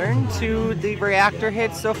pattern to the reactor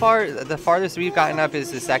hits so far. The farthest we've gotten up is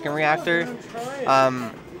the second reactor.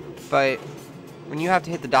 But when you have to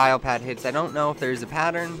hit the dial pad hits, I don't know if there's a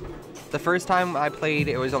pattern. The first time I played,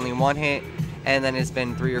 it was only 1 hit, and then it's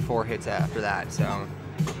been 3 or 4 hits after that. So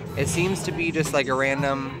it seems to be just like a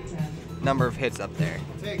random number of hits up there.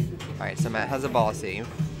 Alright, so Matt has a ball save.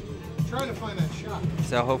 Trying to find that shot.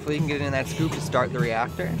 So hopefully you can get in that scoop to start the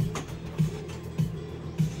reactor.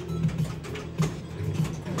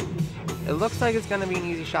 It looks like it's going to be an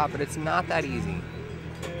easy shot, but it's not that easy.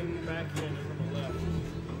 And backhand from the left.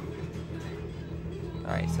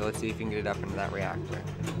 Alright, so let's see if you can get it up into that reactor.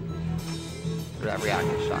 Or that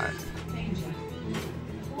reactor shot.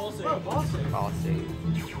 Ball save. Ball save. Ball save.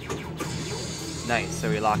 Nice, so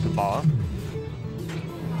we locked the ball.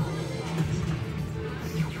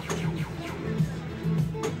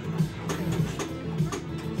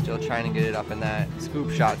 Still trying to get it up in that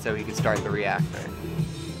scoop shot so he can start the reactor.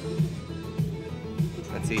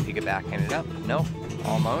 Let's see if he can backhand it up. Nope,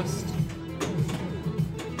 almost.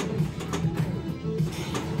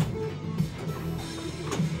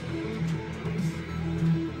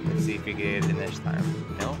 Let's see if he can get it in this time.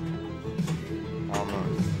 Nope,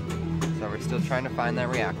 almost. So we're still trying to find that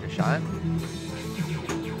reactor shot.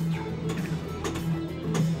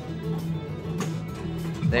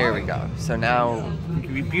 There we go. So now,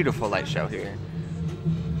 beautiful light show here.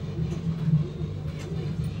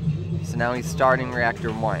 So now he's starting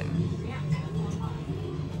reactor 1.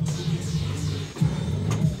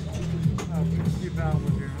 Keep out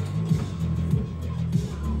with you.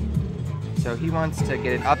 So he wants to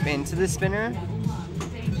get it up into the spinner.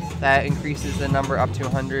 That increases the number up to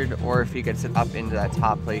 100, or if he gets it up into that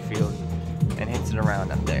top playfield and hits it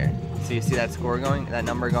around up there. So you see that score going, that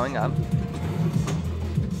number going up.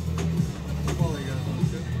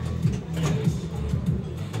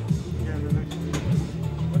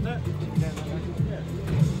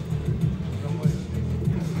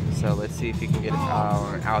 So let's see if he can get it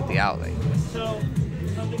out the outlet. So,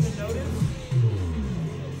 something to notice,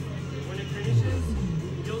 when it finishes,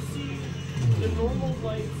 you'll see the normal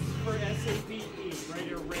lights for SAVE,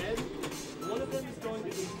 right, are red. One of them is going to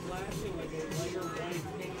be flashing like a lighter white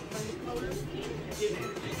pink kind of color.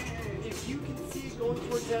 If you can see it going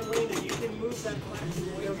towards that lane and you can move that flashing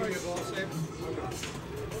white part.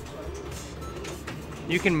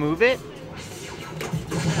 You can move it?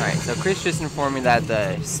 Alright, so Chris just informed me that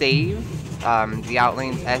the save, the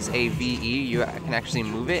outlane's SAVE, you can actually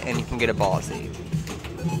move it and you can get a ball save.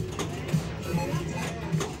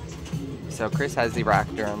 So Chris has the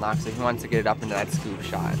reactor unlocked, so he wants to get it up into that scoop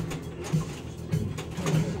shot.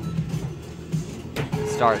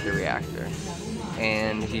 Start the reactor.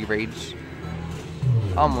 And he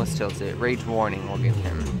almost tilts it. Rage warning will give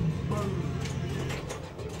him.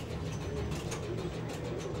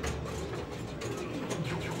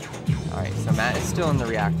 Alright, so Matt is still in the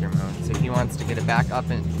reactor mode, so he wants to get it back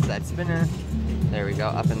up into that spinner. There we go,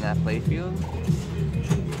 up in that playfield.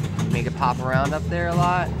 Make it pop around up there a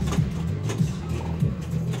lot.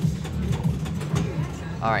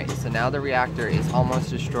 Alright, so now the reactor is almost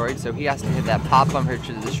destroyed, so he has to hit that pop bumper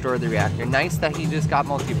to destroy the reactor. Nice that he just got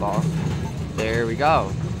multi-ball. There we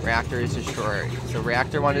go. Reactor is destroyed. So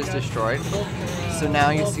reactor 1 is destroyed. So now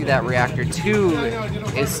you see that reactor 2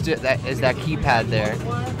 is that keypad there.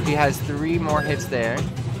 He has 3 more hits there.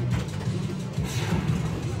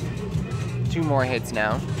 2 more hits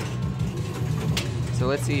now. So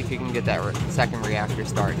let's see if he can get that second reactor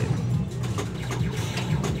started.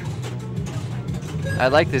 I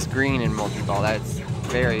like this green in multi-ball. That's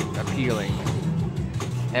very appealing.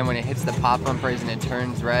 And when it hits the pop bumpers and it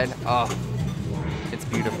turns red, oh, it's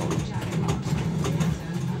beautiful.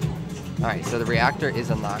 Alright, so the reactor is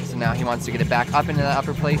unlocked. So now he wants to get it back up into the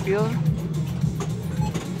upper playfield.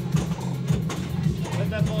 Let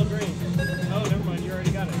that ball drain. Oh, never mind. You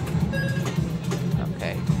already got it.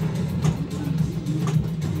 Okay.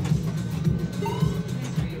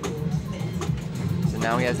 So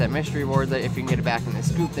now he has that mystery award that if you can get it back in the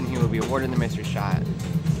scoop, then he will be awarded the mystery shot.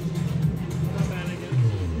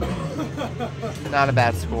 Not a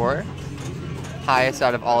bad score. Highest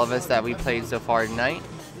out of all of us that we played so far tonight.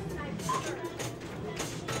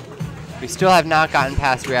 We still have not gotten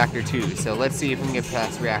past Reactor 2, so let's see if we can get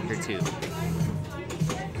past Reactor 2.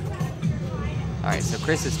 Alright, so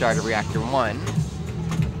Chris has started Reactor 1.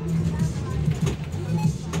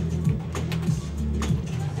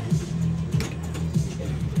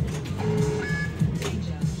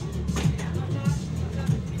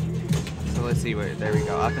 So let's see where, there we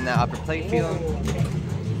go, up in that upper plate field.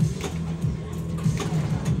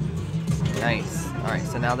 Nice. Alright,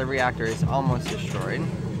 so now the reactor is almost destroyed.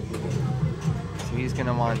 So he's going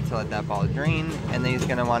to want to let that ball drain, and then he's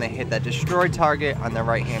going to want to hit that destroyed target on the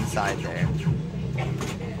right-hand side there.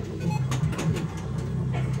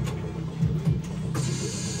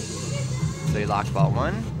 So he locked ball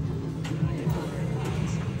 1.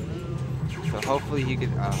 So hopefully he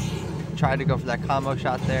could try to go for that combo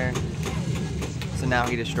shot there. So now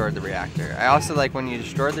he destroyed the reactor. I also like when you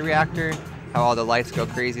destroy the reactor, how all the lights go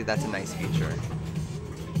crazy. That's a nice feature.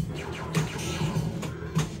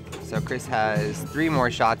 So Chris has 3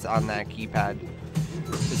 more shots on that keypad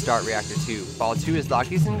to start reactor 2. Ball 2 is locked.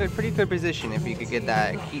 He's in pretty good position. If he could get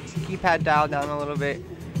that keypad dialed down a little bit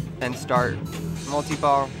and start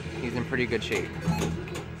multi-ball, he's in pretty good shape.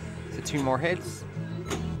 So 2 more hits.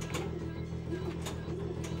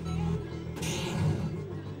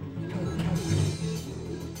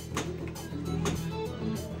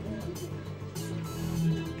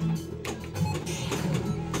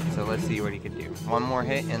 Let's see what he could do. 1 more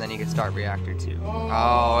hit, and then he can start reactor 2.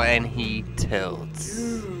 Oh, and he tilts.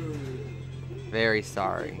 Very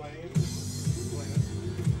sorry.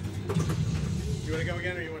 You want to go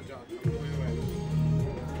again, or you want to talk? You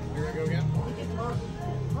want to go again?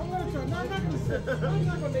 I'm not going to sit. I'm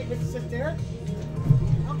not going to make him sit there.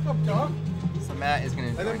 I'll come talk. So Matt is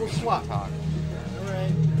going to. And then we'll swap. Talk. All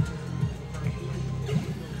right.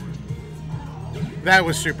 That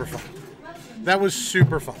was super fun. That was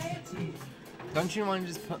super fun. Don't you want to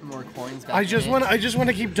just put more coins back I just in want. it? I just want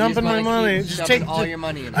to keep You dumping my just wanna money. keep Just dumping take all your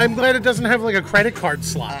money in it. I'm glad it doesn't have like a credit card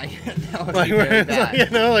slot. That would Like, be where very it's like, bad. you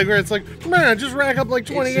know, like where it's like, man, just rack up like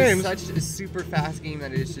 20 It's games. just such a super fast game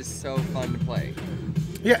that it's just so fun to play.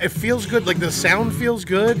 Yeah, it feels good. Like the sound feels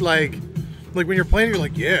good. Like when you're playing, you're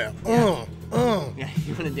like, yeah, Yeah,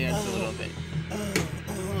 you want to dance a little bit.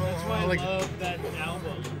 That's why I Like- love that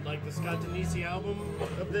album, like the Scott Denisi album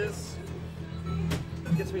of this.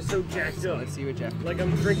 It gets me so jacked So up. let's see what Jeff. Like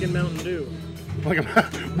I'm drinking Mountain Dew. like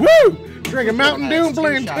woo, drinking Mountain Dew, and Two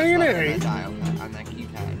playing shots left on that TNA. dial pad, on that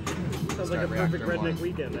keypad. Sounds like a Start perfect reactor redneck one.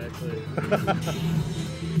 weekend, actually.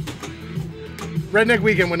 Redneck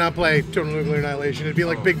Weekend would not play Total Nuclear Annihilation. It'd be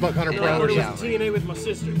like Big Buck Hunter Yeah. Pro I or would've something. went to TNA with my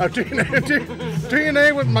sister. Oh,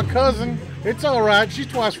 TNA with my cousin. It's all right. She's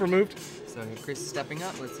twice removed. So Chris is stepping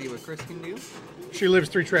up. Let's see what Chris can do. She lives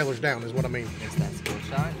 3 trailers down, is what I mean. Missed that skill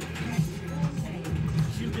shot.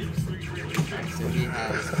 Alright, so he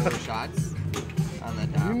has 4 shots on the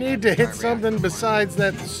dial You pad need to hit start something reactor one. besides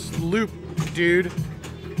that loop, dude.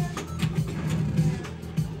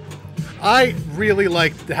 I really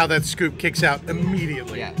like how that scoop kicks out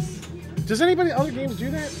immediately. Yes. Does anybody other games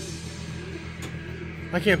do that?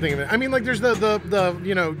 I can't think of it. I mean, like there's the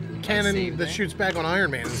you know cannon save that there. shoots back on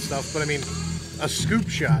Iron Man and stuff, but I mean, a scoop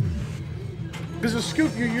shot. Because a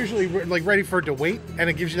scoop, you're usually like ready for it to wait, and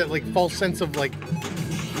it gives you that like false sense of like,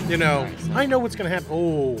 you know, Nice. I know what's gonna happen.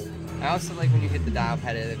 Oh. I also like when you hit the dial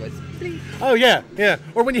pad, it goes. Bleep. Oh yeah, yeah.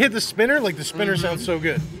 Or when you hit the spinner, like the spinner Mm-hmm. sounds so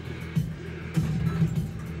good.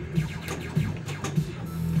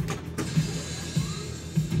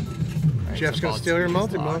 Alright, Jeff's so gonna ball steal your 2 is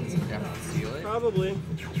multi-ball. locked, so Jeff will steal it. Probably.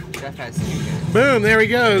 Jeff has 2 hits. Boom! There he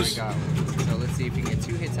There we goes. go. So let's see if he can get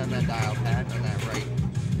 2 hits on that dial pad on that right.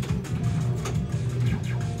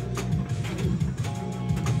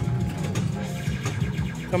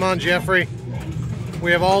 Come on, Jeffrey.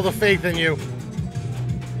 We have all the faith in you.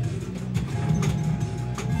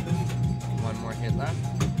 One more hit left.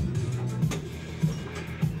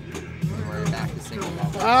 And we're back to single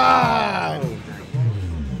ball. Ah!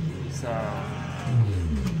 So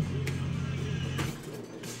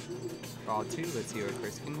ball 2. Let's see what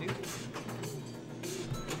Chris can do.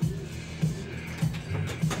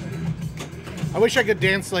 I wish I could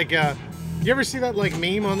dance like you ever see that like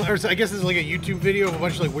meme on, or I guess it's like a YouTube video of a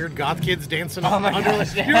bunch of like weird goth kids dancing Oh my under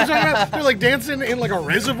gosh, like, you know what I'm talking about? They're like dancing in like a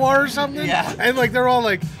reservoir or something. Yeah. And like they're all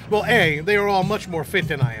like, well, they are all much more fit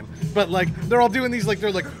than I am. But like they're all doing these like they're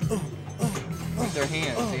like, With their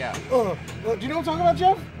hands, yeah. do you know what I'm talking about,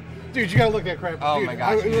 Jeff? Dude, you gotta look that crap. Oh Dude, my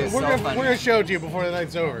gosh, it is we're so gonna, funny. We're gonna show it to you before the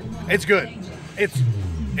night's over. It's good.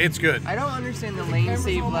 It's good. I don't understand the lane camera's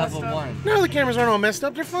save all level messed up. 1. No, the cameras aren't all messed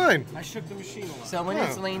up. They're fine. I shook the machine a lot. So when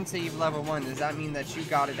it's lane save level 1, does that mean that you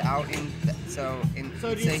got it out in? So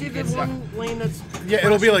So do you say see he the gets stuck. one lane that's Yeah,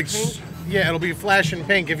 it'll be like, flashing pink? yeah, it'll be flashing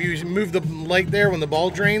pink. If you move the light there when the ball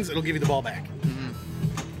drains, it'll give you the ball back.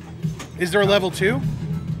 Mm-hmm. Is there a level 2?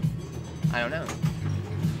 I don't know.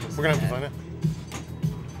 We're gonna have to find it.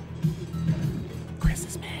 Chris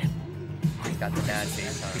is mad. He's got the mad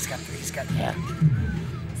face on. He's got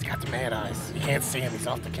the mad eyes. You can't see him. He's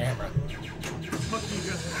off the camera.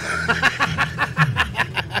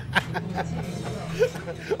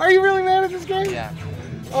 Are you really mad at this game? Yeah.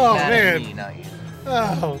 Oh Mad at man. me, not you.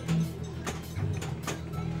 Oh.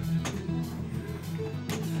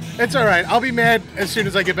 It's all right. I'll be mad as soon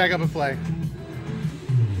as I get back up and play.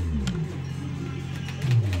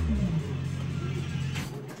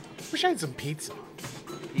 Wish I had some pizza.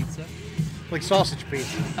 Pizza? Like sausage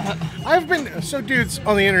pizza. I've been so dudes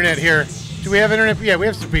on the internet here. Do we have internet? Yeah, we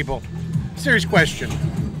have some people. Serious question.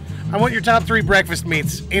 I want your top 3 breakfast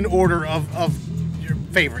meats in order of your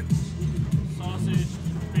favorite. Sausage,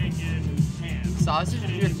 bacon, ham. Sausage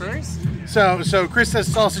is your first? So Chris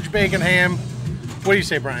says sausage, bacon, ham. What do you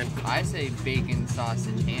say, Brian? I say bacon,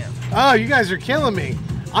 sausage, ham. Oh, you guys are killing me.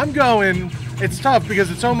 I'm going. It's tough because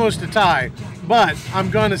it's almost a tie, but I'm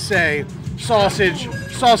gonna say sausage,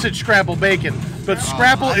 scrapple, bacon. But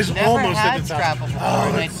scrapple I've is never almost had at the top. scrapple before,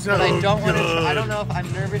 Oh, and it's but I so don't want to. I good. don't know if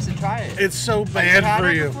I'm nervous to try it. It's so Have you bad had for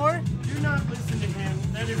it you. before? Do not listen to him.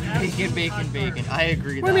 That is Bacon, absolute bacon, hot bacon. garbage. I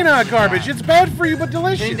agree. What do you mean not garbage? It's bad for you, but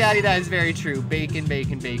delicious. Big Daddy, that is very true. Bacon,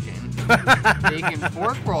 bacon, bacon. Bacon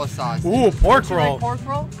pork roll sausage. Ooh, pork Don't you like roll. pork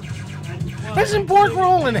roll? Isn't pork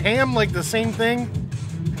roll and ham like the same thing?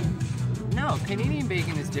 No, Canadian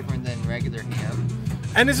bacon is different than regular ham.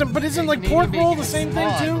 And isn't like Canadian pork roll bacon the is same small,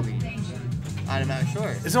 I thing too? believe. I'm not sure.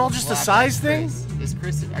 Is it all just a We'll have to size ask thing?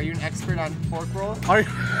 Chris. Are you an expert on pork roll?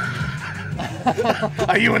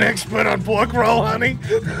 Are you an expert on pork roll, honey?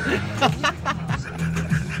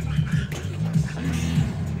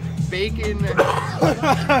 bacon,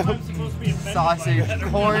 I'm supposed to be offended by sausage, that.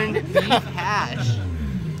 corned beef hash.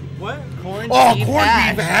 What? Corned Oh, beef corned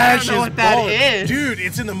hash. beef hash I don't know is what that baller. is. Dude,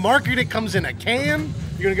 it's in the market. It comes in a can.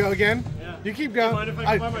 You gonna go again? Yeah. You keep going. Mind if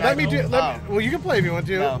I play Let me do. myself? Well, you can play if you want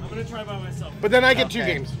to. No. I'm gonna try by myself. But then I get 2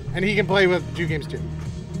 Okay. games, and he can play with 2 games too.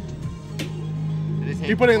 Did it take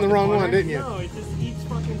You put it in the one wrong quarter? one, didn't you? No, it just eats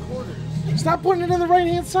fucking quarters. Stop putting it on the right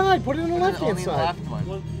hand side. Put it on the Put it left hand only in the side. left one.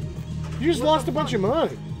 Well, You just lost a bunch of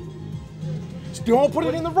money. Just don't put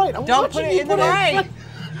it in the right. I'm Don't watching put it you in the right.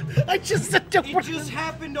 I just said don't it put just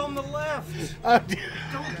happened on the left.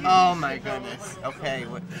 Oh my goodness. Okay.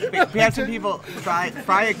 We have some people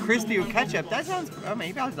fry a crispy with ketchup. That sounds. Oh,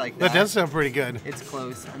 maybe I was like that. That does sound pretty good. It's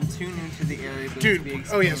close. I'm too new to the area. But Dude,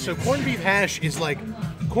 it's oh yeah, so corned beef hash is like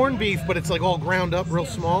corned beef, but it's like all ground up real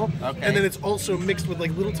small. Okay. And then it's also mixed with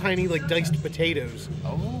like little tiny like diced potatoes.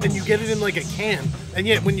 Oh. And you get it in like a can. And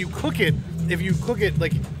yet when you cook it, if you cook it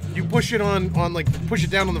like you push it on like push it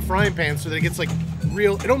down on the frying pan so that it gets like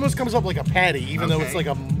real, it almost comes up like a patty, even though it's Okay. like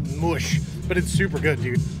a mush. But it's super good,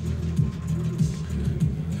 dude.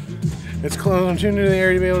 It's close. I'm too new to the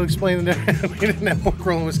area to be able to explain the difference. We didn't have pork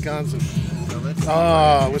roll in Wisconsin. So let's see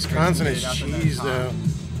Oh, what Wisconsin is crispy it up in the cheese top. though.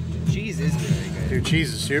 Cheese is very good. Dude,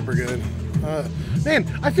 cheese is super good. Man,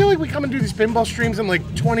 I feel like we come and do these pinball streams, and like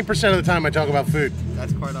 20% of the time I talk about food.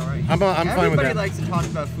 That's quite all right. I'm fine with Everybody that. likes to talk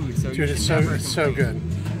about food, so you Dude, it's should never so good.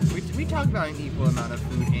 complain. We talk about an equal amount of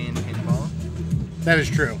food and pinball. That is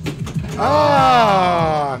true. Oh,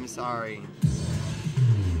 Ah, I'm sorry.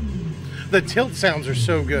 the tilt sounds are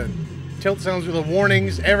so good. Tilt sounds with the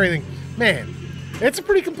warnings, everything. Man, it's a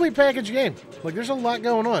pretty complete package game. Like, there's a lot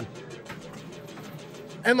going on.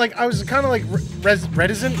 And like, I was kind of like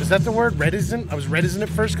reticent. Is that the word? Reticent? I was reticent at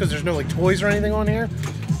first because there's no like toys or anything on here.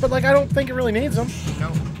 But like, I don't think it really needs them.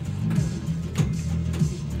 No.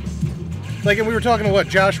 Like, and we were talking to what,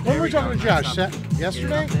 Josh? When There were we we go, talking to nice Josh? up.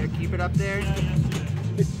 Yesterday? Keep it up there.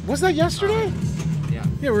 Was that yesterday? Yeah.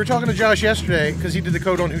 Yeah, we were talking to Josh yesterday because he did the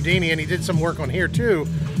code on Houdini and he did some work on here too.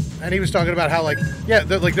 And he was talking about how like, yeah,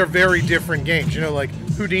 they're very different games. You know, like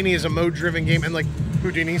Houdini is a mode-driven game, and like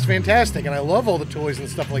Houdini's fantastic, and I love all the toys and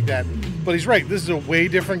stuff like that. But he's right, this is a way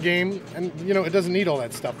different game, and you know, it doesn't need all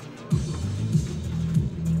that stuff.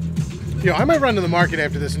 Yo, I might run to the market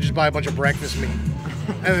after this and just buy a bunch of breakfast meat,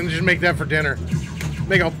 and then just make that for dinner.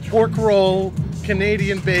 Make a pork roll,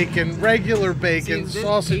 Canadian bacon, regular bacon, See, this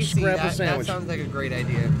sausage, Casey, scrapple that sandwich. sounds like a great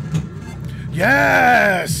idea.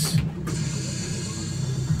 Yes.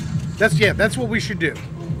 That's what we should do.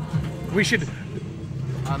 We should.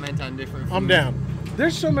 I meant on different food. I'm down.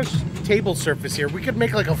 There's so much table surface here. We could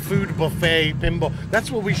make like a food buffet pinball. That's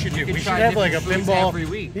what we should do. could We should try have like a different foods pinball every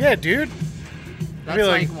week. Yeah, dude. That's be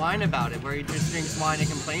like, like- wine about it, where he just drinks wine and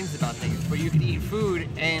complains about things. But you could eat food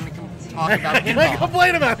and talk about I pinball.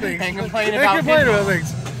 complain about things. And complain I about complain pinball. about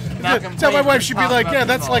things. Not Tell my complain, wife, just she'd be talk like, about yeah,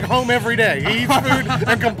 that's pinball." like home every day. He eats food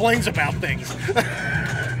and complains about things.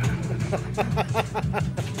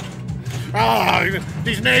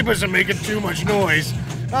 These neighbors are making too much noise.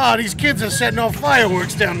 These kids are setting off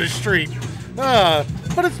fireworks down the street. But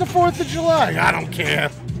it's the 4th of July. I don't care.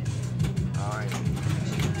 Alright.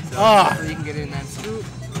 So, so you can get in that scoop.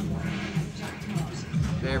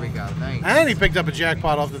 There we go. Nice. And he picked up a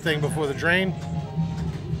jackpot off the thing before the drain.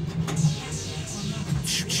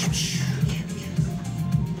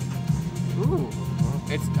 Ooh.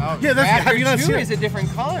 It's Yeah, that's- have you not two seen it? is a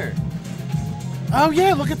different color. Oh,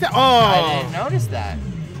 yeah, look at that. I didn't Oh. notice that.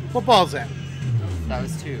 What ball's that? That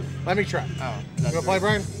was 2. Let me try. Oh. You That's want to play,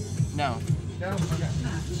 Brian? No. No? Okay.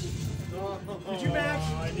 Did you match?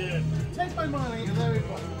 I did. Take my money and let me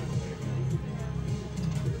play.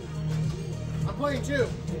 I'm playing 2.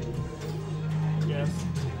 Yes.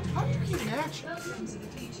 How do you keep matching?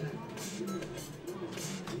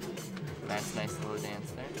 That's a nice little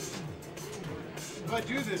dance there. If I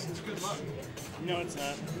do this, it's good luck. No, it's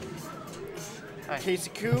not. Casey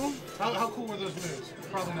Koo. How cool were those moves?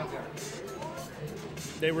 Probably not there.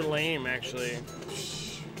 They were lame, actually.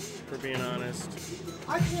 For being honest.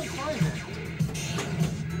 I can't find that.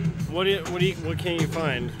 What can you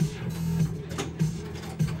find?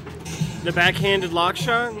 The backhanded lock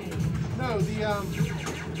shot? No,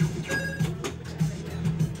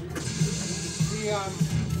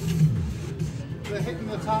 the hitting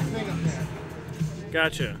the top thing up there.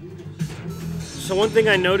 Gotcha. So one thing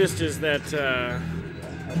I noticed is that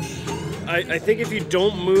I think if you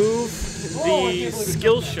don't move the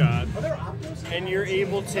skill shot Are there optos? and you're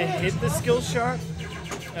able to hit the skill shot,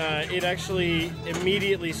 it actually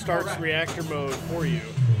immediately starts reactor mode for you.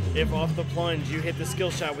 If off the plunge you hit the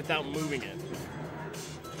skill shot without moving it.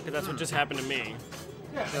 Because that's what just happened to me.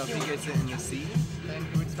 Yeah. So if he gets it in the C, then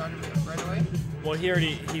he would start it right away? Well,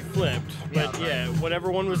 he flipped, but Yeah, right.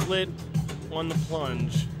 whatever one was lit on the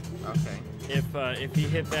plunge, Okay. if he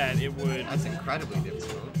hit that, it would. That's incredibly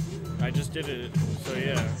difficult. I just did it, so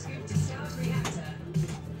yeah.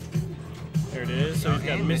 There it is. So he's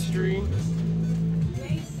got mystery.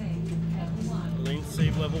 Lane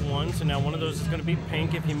save level 1. So now one of those is going to be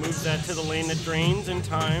pink if he moves that to the lane that drains in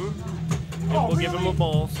time. And we'll give him a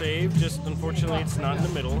ball save. Just unfortunately, it's not in the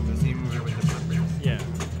middle. Does he move it with the flippers? Yeah.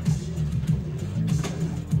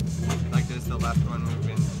 Like, does the left one move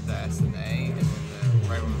in the S and the A, and then the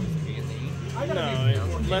right one moves the B and the E?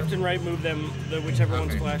 No, left and right move them, whichever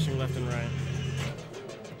one's flashing left and right.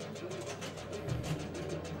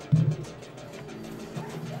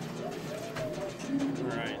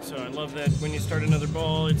 Alright, so I love that when you start another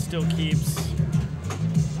ball, it still keeps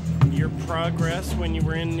your progress when you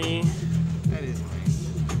were in the That is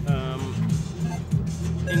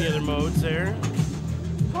nice. any other modes there.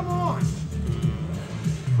 Come on!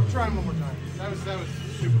 I'm trying one more time. That was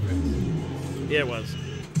super fast. Yeah, it was.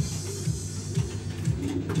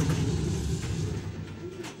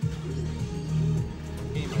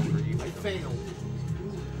 Game over. You I failed.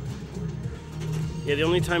 Yeah, the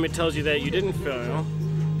only time it tells you that you didn't fail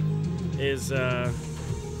is, I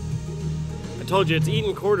told you, it's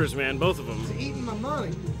eating quarters, man, both of them. It's eating my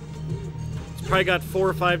money. It's probably got $4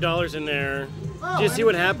 or $5 in there. Oh, Did you see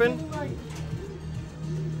what happened? Whatever.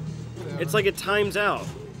 It's like it times out.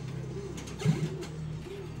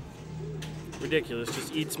 Ridiculous,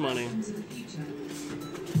 just eats money.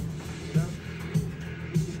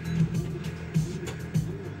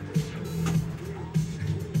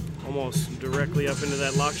 Almost directly up into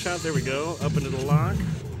that lock shot. There we go, up into the lock.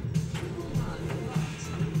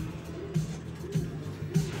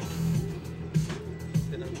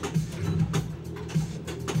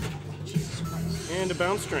 And a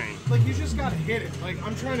bounce drain. Like, you just gotta hit it. Like,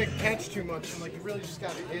 I'm trying to catch too much, and like, you really just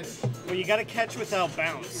gotta hit it. Well, you gotta catch without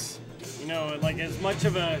bounce. You know, like as much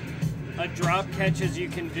of a drop catch as you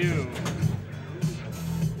can do.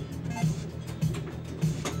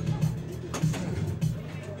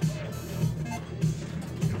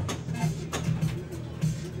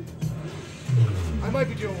 I might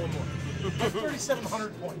be doing one more. I have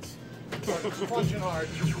 3,700 points. So I'm plunging hard.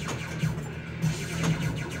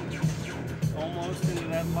 Almost into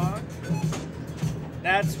that lock.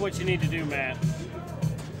 That's what you need to do, Matt.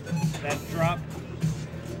 That drop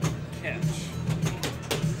catch.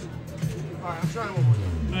 Alright, I'm trying one more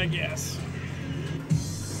time. I guess.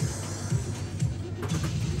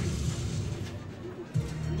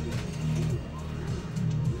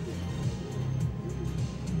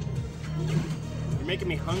 You're making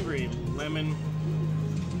me hungry, Lemon.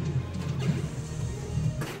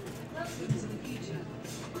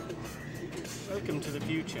 Welcome to the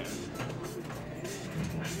future.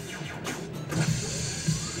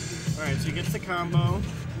 Alright, so he gets the combo.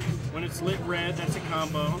 When it's lit red, that's a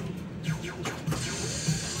combo.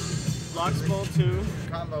 Locks ball 2.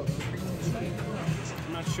 combo increases speed.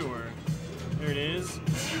 I'm not sure. There it is.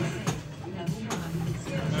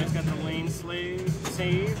 Now he's got the lane slave.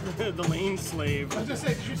 Save. The lane slave. I was gonna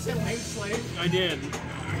say, did you say lane slave? I did.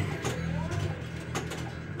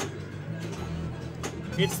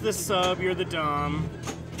 It's the sub, you're the dom.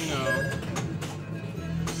 You know.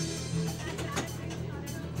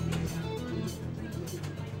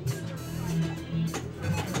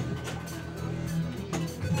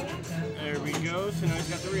 There we go. So now he's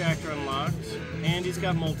got the reactor unlocked. And he's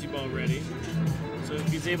got multi-ball ready. So if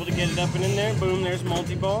he's able to get it up and in there, boom, there's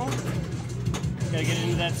multi-ball. Gotta get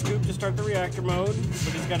into that scoop to start the reactor mode.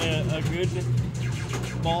 But he's got a good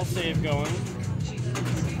ball save going.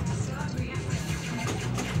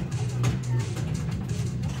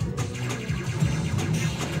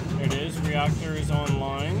 There it is, reactor is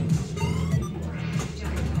online.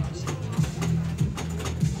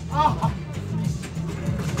 Ah!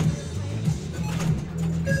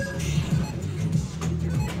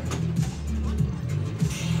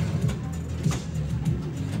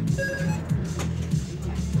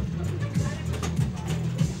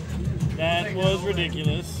 That was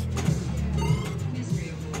ridiculous. There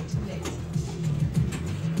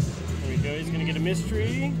we go, he's gonna get a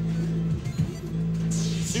mystery.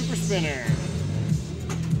 Super spinner.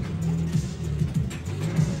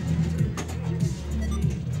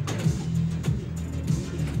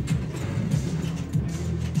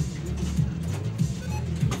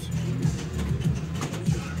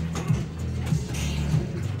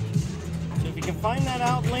 So if you can find that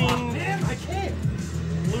out lane Man, I can't!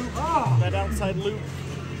 loop, that outside loop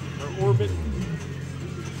or orbit.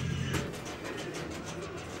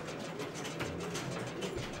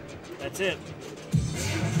 That's it.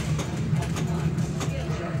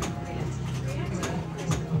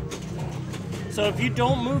 So if you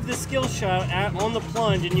don't move the skill shot on the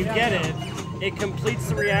plunge and you get it, it completes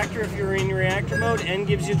the reactor if you're in reactor mode and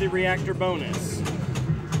gives you the reactor bonus.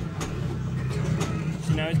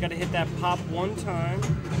 So now he's got to hit that pop one time.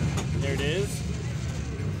 There it is.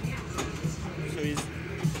 So he's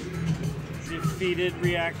defeated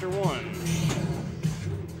reactor 1.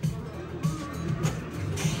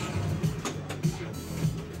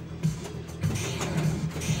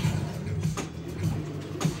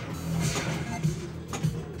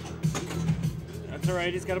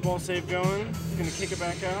 Alright, he's got a ball save going. He's going to kick it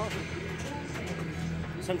back out.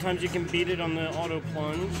 Sometimes you can beat it on the auto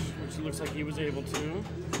plunge, which it looks like he was able to.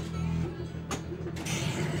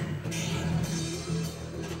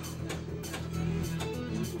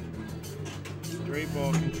 Great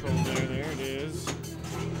ball control there. There it is.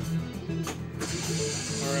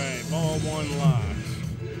 Alright, ball 1 locked.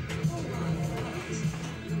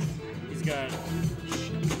 He's got...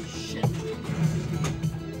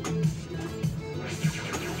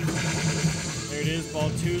 There it is, ball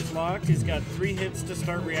 2's locked. He's got 3 hits to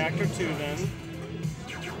start reactor 2 then.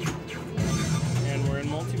 And we're in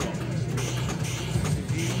multi-ball.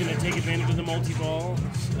 He's going to take advantage of the multi-ball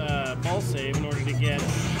ball save in order to get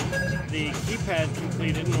the keypad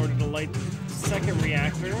completed in order to light the second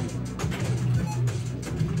reactor.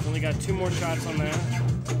 Only got 2 more shots on that.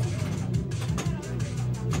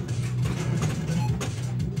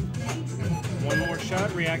 One more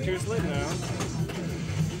shot, reactor is lit now.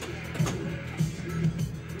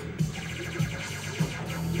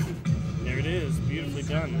 There it is, beautifully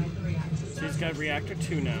done. So he's got reactor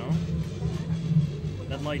 2 now.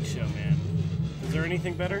 That light show, man. Is there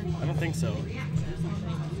anything better? I don't think so.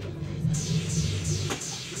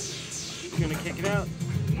 He's gonna kick it out.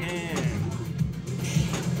 And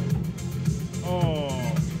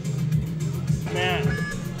oh, Matt,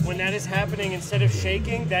 when that is happening, instead of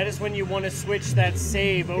shaking, that is when you want to switch that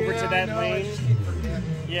save over to that lane.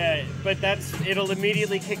 Yeah, but it'll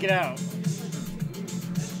immediately kick it out.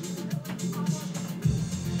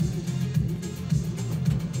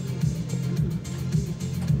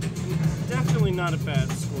 Definitely not a bad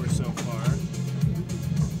score so far.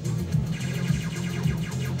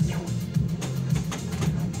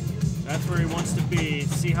 That's where he wants to be.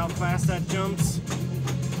 See how fast that jumps?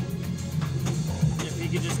 If he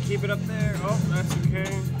could just keep it up there. Oh, that's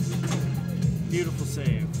okay. Beautiful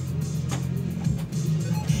save.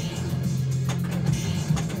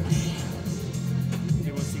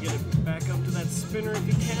 He wants to get it back up to that spinner if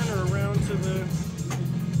he can, or around to the...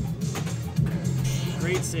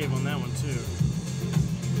 Great save on that one, too.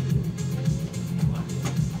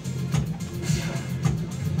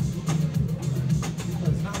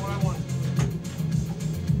 That's not what I want.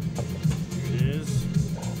 Here it is.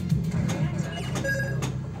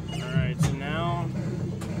 Alright, so now...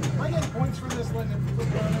 Am I getting points for this letting it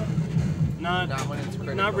flip right up? Not when it's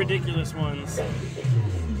critical. Not ridiculous ones.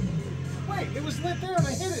 Wait, it was lit there and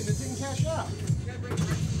I hit it and it didn't cash out.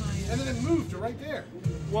 And then it moved to right there.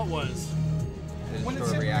 What was? When it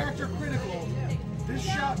said reactor critical, this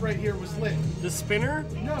shot right here was lit. The spinner?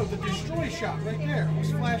 No, the destroy shot right there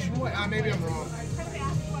was flashing away. Maybe I'm wrong.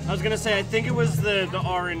 I was gonna say, I think it was the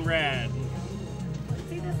R in rad.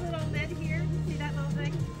 See this little lid here? See that little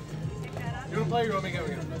thing? Pick that up. You want to play or you want me to go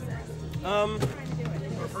again?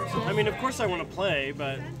 I mean, of course I want to play,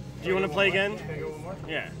 but do you want to play again? Can I go one more?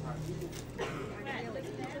 Yeah.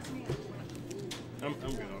 I'm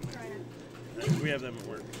good on that. We have them at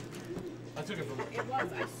work. I took it from It was,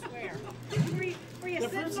 I swear. Were you the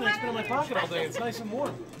sitting fruit snake's been in my pocket all day. It's nice and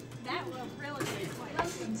warm. That was really good.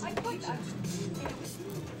 I put that. It was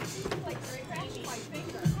like scratching my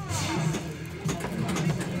finger.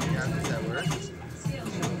 Yeah, does that work?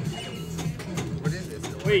 What is this?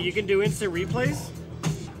 Wait, you can do instant replays?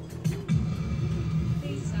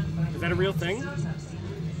 Is that a real thing?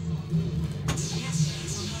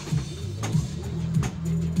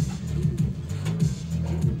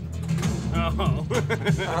 Oh.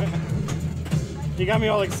 You got me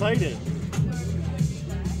all excited.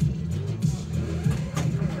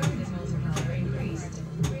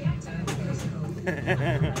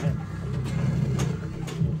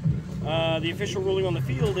 The official ruling on the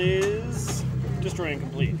field is destroy and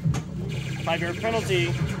complete. 5-yard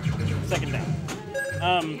penalty, second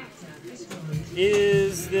down.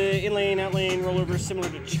 Is the in-lane, out-lane rollover similar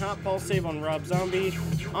to chop ball save on Rob Zombie?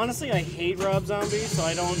 Honestly, I hate Rob Zombie, so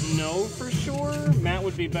I don't know for sure. Matt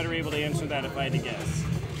would be better able to answer that if I had to guess.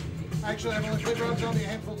 Actually, I've only played Rob Zombie a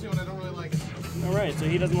handful too, and I don't really like it. Alright, so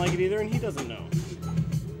he doesn't like it either, and he doesn't know.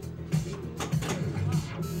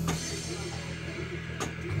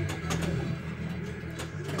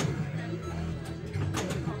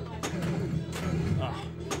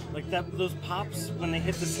 those pops when they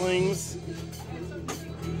hit the slings,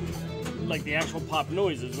 like the actual pop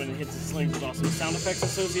noises when it hits the slings, is awesome. Sound effects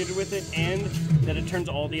associated with it, and that it turns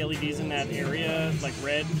all the LEDs in that area like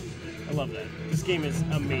red. I love that. This game is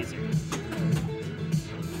amazing.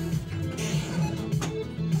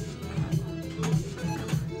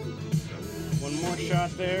 One more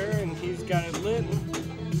shot there, and he's got it lit.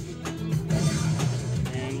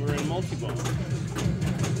 And we're in multi-ball.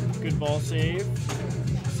 Good ball save.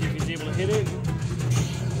 See if he's able to hit it.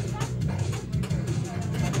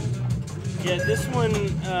 Yeah, this one,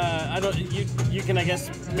 I don't. You can, I guess,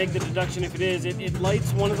 make the deduction if it is. It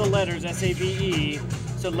lights one of the letters, S-A-V-E.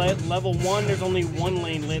 So level 1, there's only one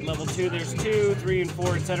lane lit. Level 2, there's 2, 3, and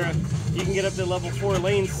 4, etc. You can get up to level 4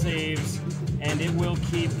 lane saves, and it will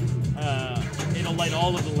keep. It'll light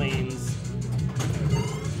all of the lanes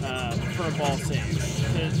for a ball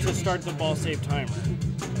save to start the ball save timer.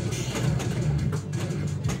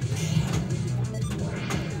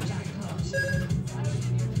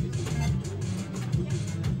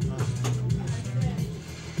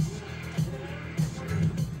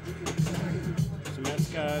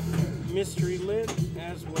 Got mystery lit,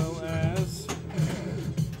 as well as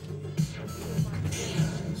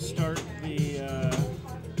start the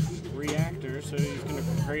reactor. So he's going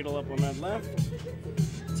to cradle up on that left.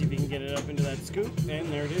 See if he can get it up into that scoop,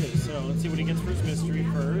 and there it is. So let's see what he gets for his mystery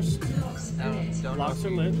first. Locks are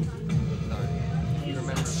lit. You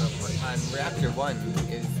remember on reactor 1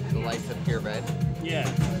 is the lights up here red. Yeah.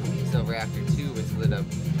 So reactor 2 was lit up.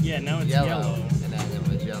 Yeah, now it's yellow. And then it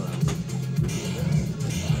was yellow.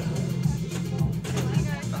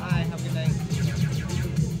 Bye. Have a good night.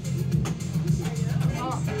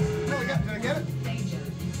 Oh, did I get it?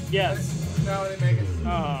 Yes. No, I didn't make it.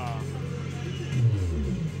 Ah.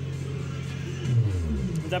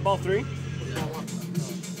 Is that ball 3?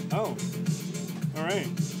 Oh. All right.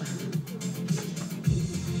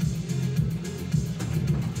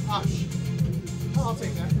 Oh, I'll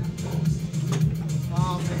take that.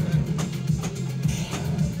 I'll take that.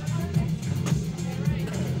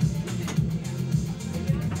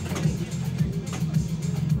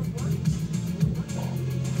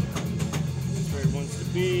 That's where it wants to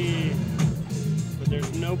be. But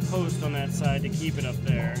there's no post on that side to keep it up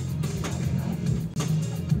there.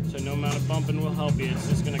 So no amount of bumping will help you. It's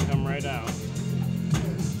just going to come right out.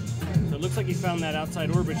 So it looks like he found that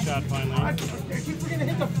outside orbit shot finally. I keep forgetting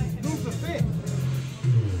to move the fit.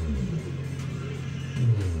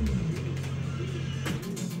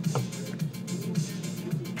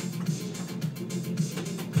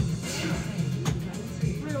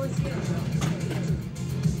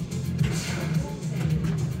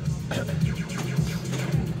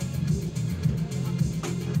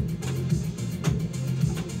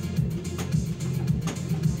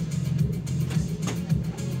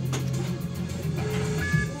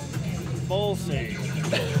 Ball save.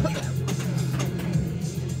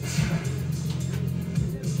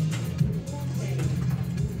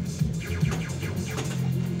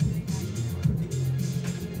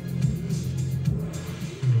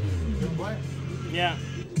 Good play. Yeah.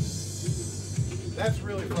 That's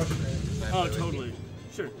really frustrating. Oh, totally.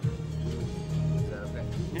 Sure. Is that okay?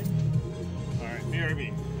 Yeah. All right,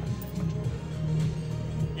 BRB.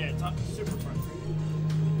 Yeah, it's super frustrating.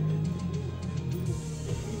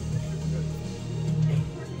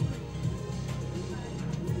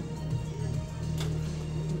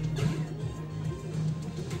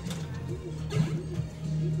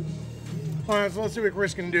 All right, so let's see what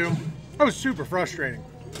Chris can do. That was super frustrating.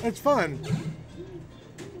 It's fun.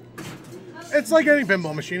 It's like any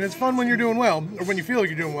pinball machine. It's fun when you're doing well, or when you feel like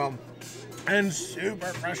you're doing well, and super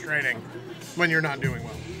frustrating when you're not doing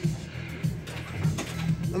well.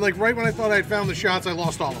 And like right when I thought I'd found the shots, I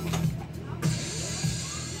lost all of them.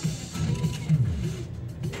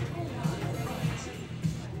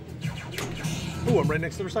 Oh, I'm right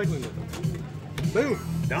next to the recycling bin. Boom,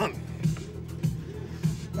 done.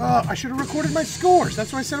 I should have recorded my scores.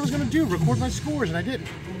 That's what I said I was going to do, record my scores, and I didn't.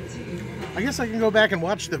 I guess I can go back and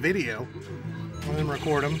watch the video and then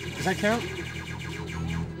record them. Does that count?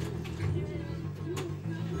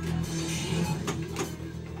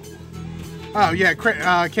 Oh, yeah,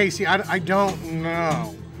 Casey, I don't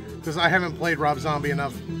know, because I haven't played Rob Zombie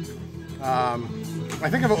enough. I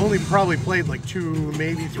think I've only probably played like 2,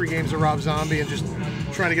 maybe 3 games of Rob Zombie and just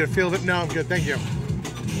trying to get a feel of it. No, I'm good, thank you.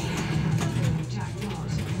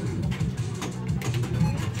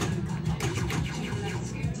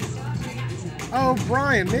 Oh,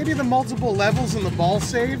 Brian, maybe the multiple levels and the ball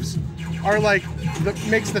saves are like,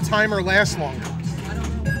 makes the timer last longer.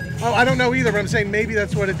 Oh, I don't know either, but I'm saying maybe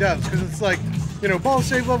that's what it does, because it's like, you know, ball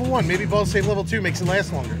save level 1, maybe ball save level 2 makes it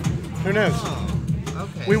last longer. Who knows? Oh,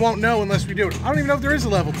 okay. We won't know unless we do it. I don't even know if there is a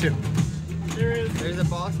level 2. There is. There's a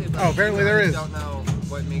ball save. Oh, apparently there is. I don't know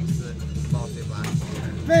what makes the ball save last.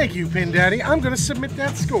 Thank you, Pin Daddy. I'm going to submit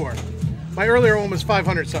that score. My earlier one was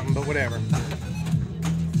 500 something, but whatever.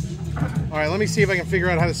 All right, let me see if I can figure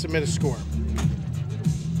out how to submit a score.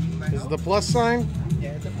 Is it the plus sign?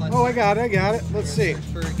 Yeah, it's a plus. Oh, I got it. Let's see. Search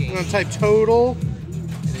for a I'm game, going to type total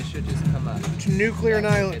and it should just come up. to nuclear Hit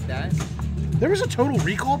annihilation. that, There was a total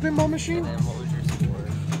recall pinball and machine? then what was your score?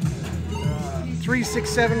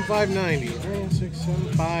 367,590.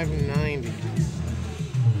 367,590.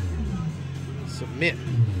 Submit.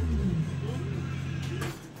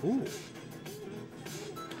 Ooh.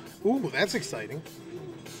 Ooh, that's exciting.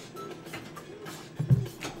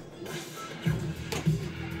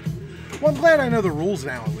 Well, I'm glad I know the rules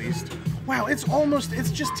now, at least. Wow, it's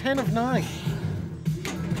just 10 of 9.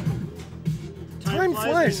 Time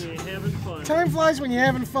flies. when you're having fun. Time flies when you're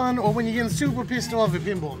having fun or when you're getting super pissed off at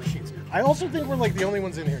pinball machines. I also think we're like the only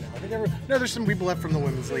ones in here now. I think no, there's some people left from the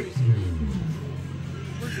women's league.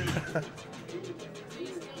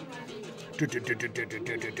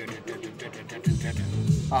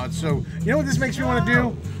 So you know what this makes me want to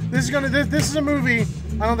do? This is a movie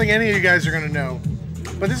I don't think any of you guys are gonna know,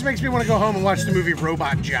 but this makes me want to go home and watch the movie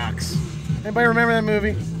Robot Jocks. Anybody remember that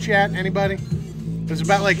movie? Chat? Anybody? It was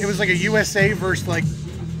like a USA versus like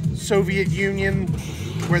Soviet Union,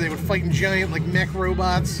 where they would fight in giant like mech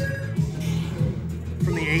robots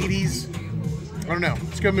from the 80s. I don't know.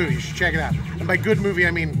 It's a good movie. You should check it out. And by good movie,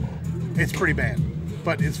 I mean it's pretty bad,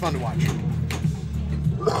 but it's fun to watch.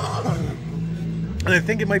 And I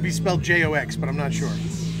think it might be spelled J-O-X, but I'm not sure.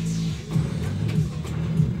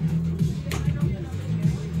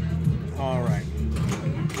 All right.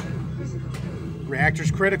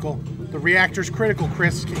 Reactor's critical. The reactor's critical,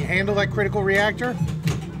 Chris. Can you handle that critical reactor?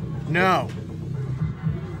 No.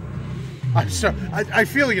 I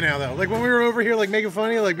feel you now, though. Like when we were over here, like making fun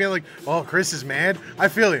of you, like being like, "Oh, Chris is mad." I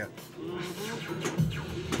feel you.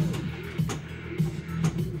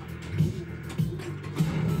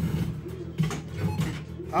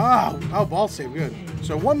 Oh, ball save, good.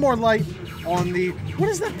 So one more light on the, what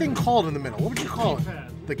is that thing called in the middle? What would you call it?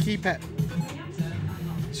 The keypad.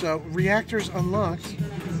 So reactors unlocked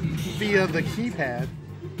via the keypad.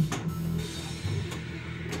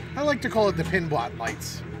 I like to call it the pinball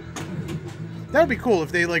lights. That would be cool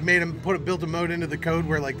if they like made them built a mode into the code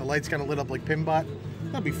where like the lights kind of lit up like Pinbot.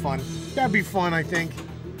 That'd be fun. That'd be fun, I think.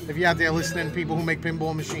 If you're out there listening, people who make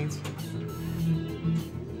pinball machines.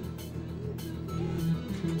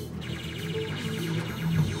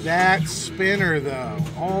 That spinner, though.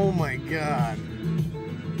 Oh my god.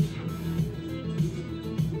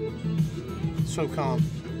 So calm.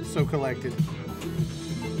 So collected.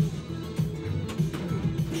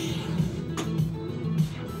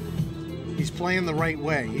 He's playing the right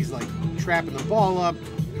way. He's like trapping the ball up,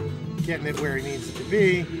 getting it where he needs it to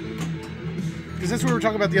be. Because that's what we were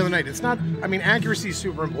talking about the other night. It's not, I mean, accuracy is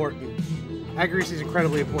super important. Accuracy is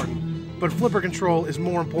incredibly important. But flipper control is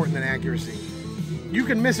more important than accuracy. You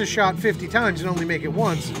can miss a shot 50 times and only make it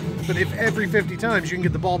once, but if every 50 times you can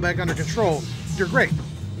get the ball back under control, you're great.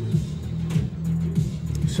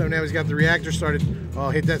 So now he's got the reactor started. Oh,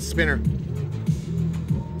 hit that spinner.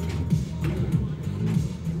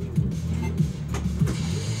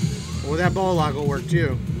 Well, that ball lock will work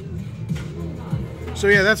too. So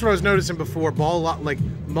yeah, that's what I was noticing before. Ball lock, like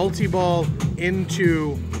multi-ball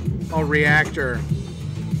into a reactor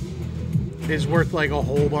is worth like a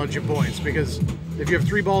whole bunch of points, because if you have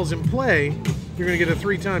 3 balls in play, you're going to get a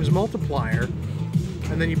 3 times multiplier,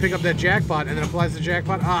 and then you pick up that jackpot, and then applies the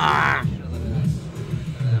jackpot. Ah!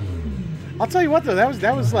 I'll tell you what though,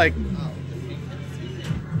 that was like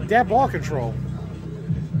that ball control.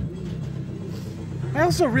 I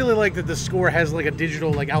also really like that the score has like a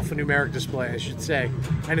digital like alphanumeric display, I should say,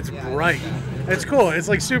 and it's bright. It's cool. It's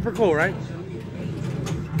like super cool, right?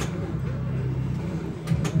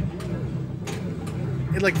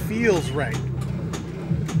 It like feels right.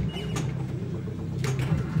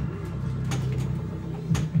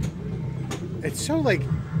 It's so like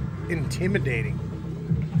intimidating.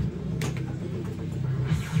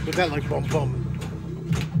 With that like bum bum.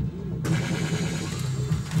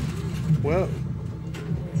 Whoa.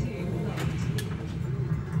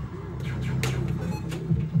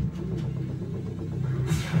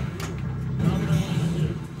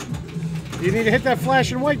 You need to hit that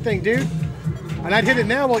flashing white thing, dude. And I'd hit it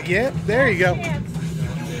now. Well, yeah, there you go.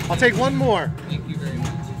 I'll take one more. Thank you very much.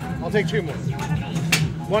 I'll take 2 more.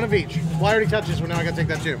 One of each. Well, I already touched this one. Now I gotta take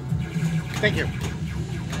that too. Thank you.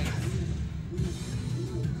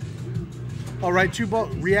 All right, 2 ball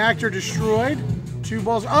reactor destroyed. 2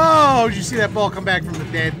 balls. Oh, did you see that ball come back from the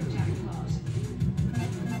dead?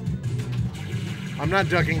 I'm not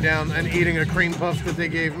ducking down and eating a cream puff that they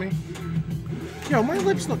gave me. Yo, my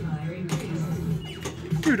lips look...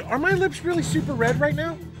 Dude, are my lips really super red right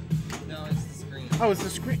now? No, it's the screen. Oh, it's the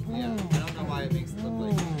screen. Yeah, I don't know why it makes it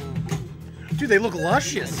look like. Dude, they look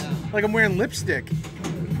luscious. Like I'm wearing lipstick.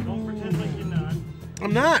 Don't pretend like you're not.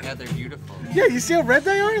 I'm not. Yeah, they're beautiful. Yeah, you see how red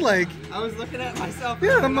they are? Like, I was looking at myself.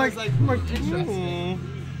 yeah, and I'm I like, was interesting.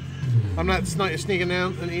 I'm not sneaking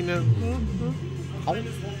down and eating it. Play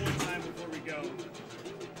this one more time before we go.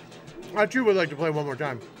 I too would like to play one more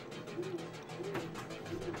time.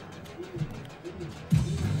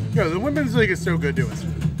 Yo, the women's league is so good to us.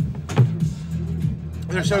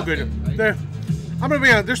 They're so good. I'm gonna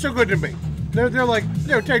be honest, they're so good to me. They're like,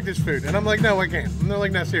 yo, take this food, and I'm like, no, I can't. And they're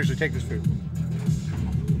like, no, seriously, take this food.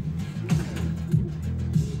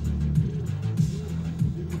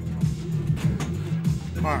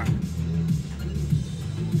 All right.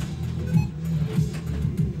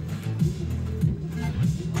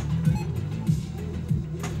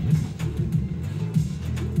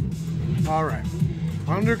 All right.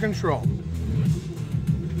 Under control.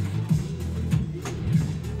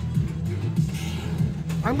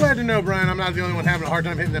 I'm glad to know, Brian, I'm not the only one having a hard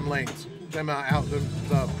time hitting them lanes. Them out the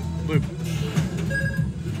loop.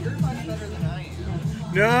 You're much better than I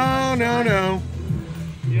am. No.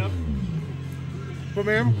 Yep. Put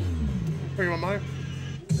me in. Bring my money.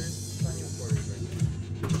 There's plenty of quarters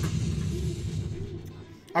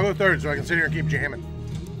right I'll go third so I can sit here and keep jamming.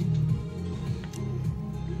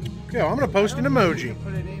 Yo, I'm gonna post an emoji. there.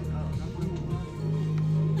 Put it in.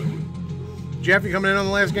 Oh. Jeff, you coming in on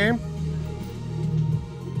the last game?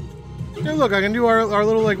 Hey, look, I can do our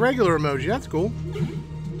little like regular emoji. That's cool.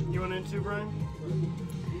 You want in too, Brian?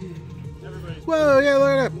 Everybody's. Whoa, yeah, look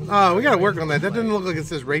at that. Oh, we gotta work on that. That doesn't look like it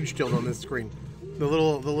says rage tilt on this screen. The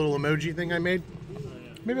little emoji thing I made.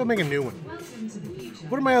 Maybe I'll make a new one.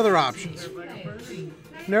 What are my other options?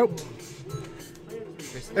 Nope.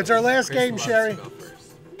 It's our last game, Chris Sherry. loves to go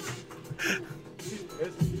first.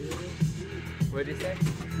 What did you say?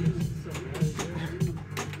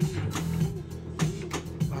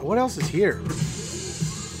 What else is here?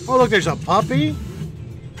 Oh, look, there's a puppy.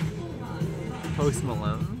 Post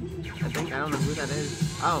Malone? I don't know who that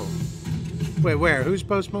is. Oh, Wait, where? Who's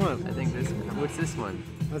Post Malone? I think this one. What's this one?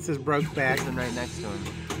 That's his broke back. This one right next to him.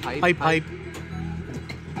 Pipe.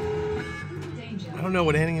 I don't know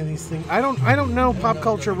what any of these things. I don't know pop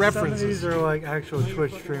culture Some of references. these are like actual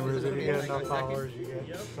Twitch streamers. If you get enough followers, you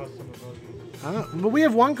get custom emojis. But we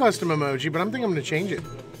have one custom emoji, but I'm thinking I'm gonna change it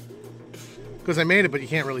because I made it, but you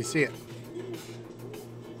can't really see it.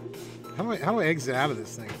 How do I exit out of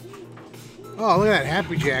this thing? Oh, look at that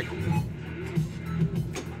Happy Jack.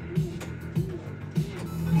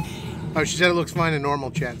 Oh, she said it looks fine in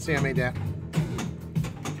normal chat. See, I made that.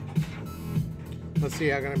 Let's see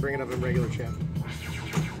how can I bring it up in regular chat.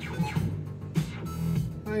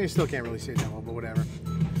 Oh, you still can't really see it that well, but whatever.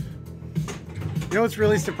 You know what's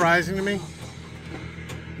really surprising to me?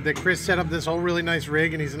 That Chris set up this whole really nice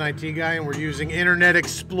rig and he's an IT guy and we're using Internet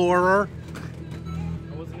Explorer.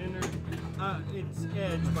 I wasn't in there. It's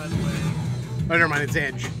Edge, by the way. Oh, never mind, it's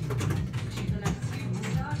Edge.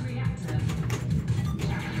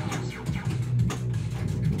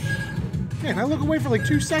 Man, I look away for like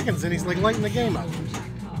 2 seconds and he's like lighting the game up.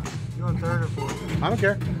 You want third or fourth? I don't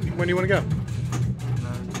care. When do you want to go?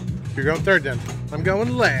 You're going third then. I'm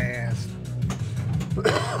going last.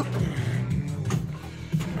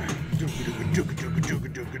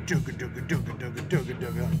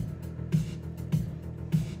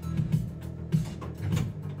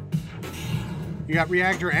 You got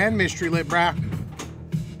reactor and mystery lit, brah.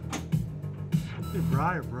 Is it Bri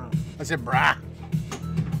or Bro? I said brah.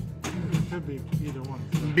 Could be either one.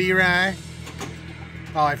 Be right.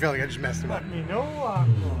 Oh, I feel like I just messed him up. Let me know.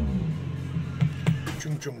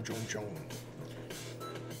 Chung chung chung chung.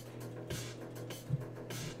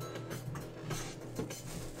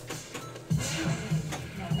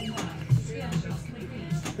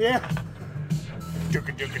 Yeah.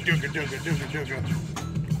 Dooka dooka dooka dooka dooka dooka.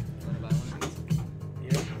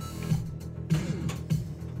 Yep.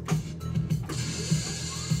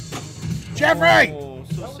 Jeffrey! Oh,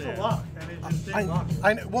 so That was a sad. lock, and it just didn't lock.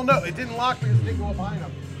 I know. Well, no, it didn't lock because it didn't go up high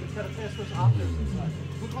enough. It's got to pass those optics inside.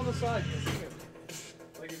 Look on the side. You can see it.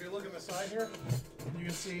 Like if you look on the side here, you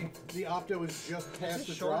can see the opto is just past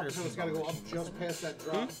the drop, so it's got to go up just past that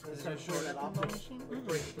drop. It's got to show that opto.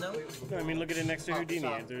 No. No, I mean, look at it next to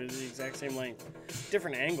Houdini. They're the exact same length.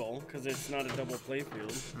 Different angle, because it's not a double play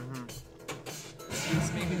field.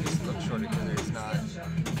 This maybe just looks shorter because it's not.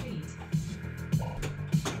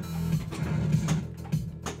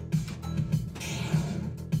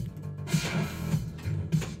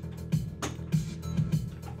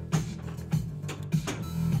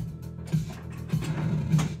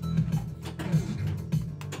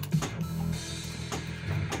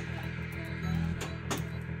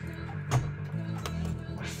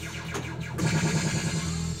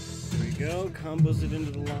 combos it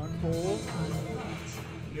into the lock hole.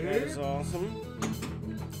 That is awesome.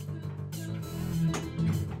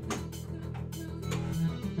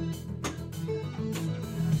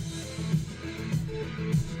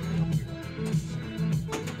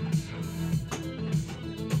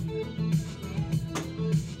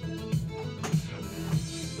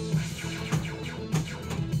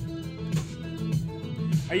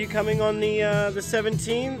 Are you coming on the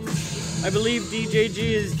 17th? I believe DJG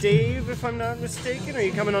is Dave, if I'm not mistaken. Are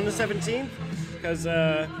you coming on the 17th? Because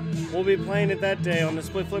we'll be playing it that day on the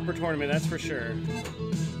Split Flipper tournament, that's for sure.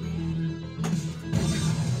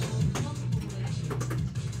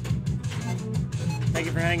 Thank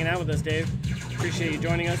you for hanging out with us, Dave. Appreciate you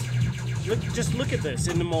joining us. Just look at this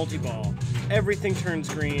in the multi-ball. Everything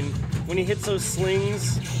turns green. When he hits those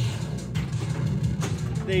slings,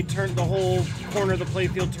 they turn, the whole corner of the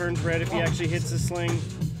playfield turns red if he actually hits the sling.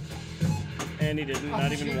 And he didn't,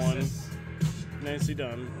 not even one. Nicely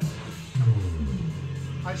done.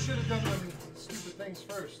 I should have done them stupid things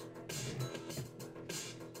first.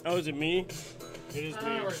 Oh, is it me? It is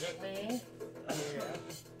me. Or is it me?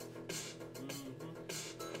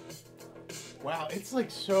 Wow, it's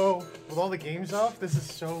like so, with all the games off, this is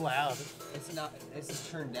so loud. It's not. This is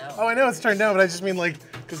turned down. Oh, I know it's turned down, but I just mean like,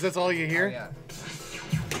 because that's all you hear. Oh, yeah.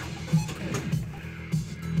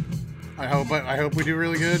 I hope we do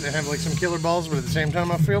really good and have like some killer balls, but at the same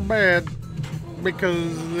time I feel bad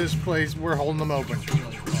because this place, we're holding them open.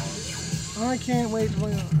 I can't wait to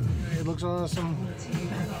play. It looks awesome.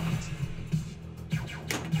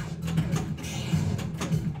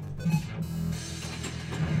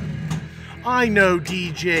 I know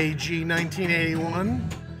DJG 1981.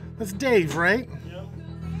 That's Dave, right? Yep.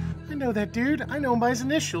 I know that dude. I know him by his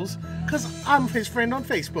initials because I'm his friend on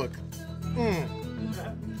Facebook.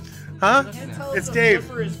 Huh? It's Dave.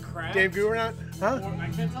 Dave Gourenot? Huh? I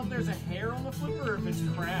can't tell if there's a hair on the flipper or if it's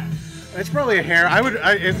cracked. It's probably a hair. I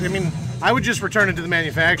mean, I would just return it to the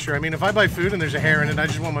manufacturer. I mean, if I buy food and there's a hair in it, I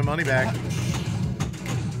just want my money back.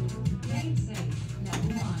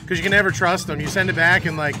 Because you can never trust them. You send it back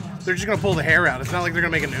and like, they're just gonna pull the hair out. It's not like they're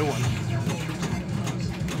gonna make a new one.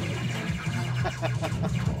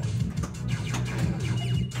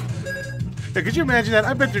 Yeah, could you imagine that?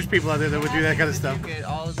 I bet there's people out there that would do that kind of stuff. You get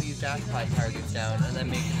all of these jackpot targets down and then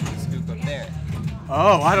make a scoop up there.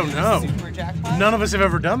 Oh, I don't know. Super jackpot? None of us have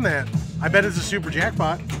ever done that. I bet it's a super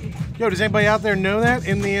jackpot. Yo, does anybody out there know that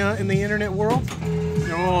in the internet world?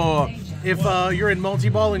 Oh, if you're in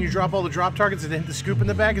multi-ball and you drop all the drop targets and hit the scoop in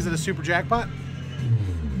the back, is it a super jackpot?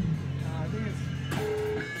 I think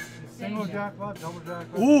it's single jackpot, double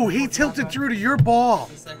jackpot. Ooh, he tilted through to your ball.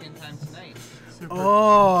 The second time tonight. Super.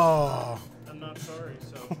 Oh. I'm not sorry,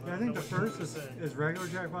 so. Yeah, I think the first is regular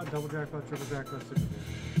jackpot, double jackpot, triple jackpot, super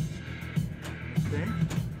jackpot.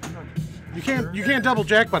 Think? You can't double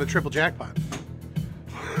jackpot a triple jackpot.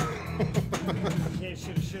 Can't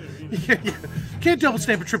shoot a shooter either. Yeah. Can't double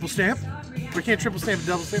stamp a triple stamp. We can't triple stamp a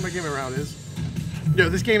double stamp. I can't remember how it is. Yo,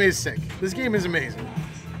 this game is sick. This game is amazing.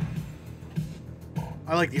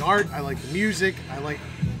 I like the art. I like the music. I like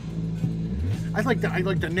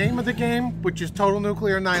the name of the game, which is Total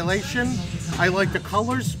Nuclear Annihilation. I like the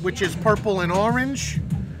colors, which is purple and orange.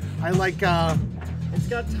 I like It's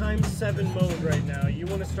got ×7 mode right now. You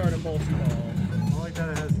want to start a multi-ball. I like that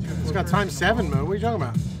it has two. it's got ×7 mode. What are you talking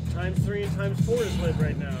about? ×3 and ×4 is lit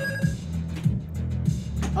right now.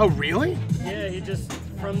 Oh, really? Yeah, he just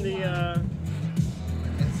from the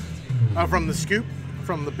Oh, from the scoop,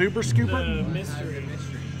 from the pooper scooper. mystery.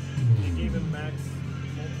 They gave him max.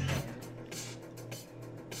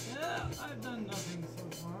 Yeah, I've done nothing so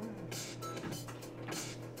far.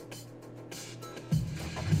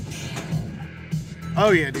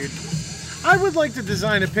 Oh yeah, dude. I would like to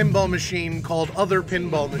design a pinball machine called Other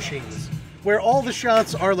Pinball Machines, where all the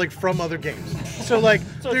shots are like from other games. So like,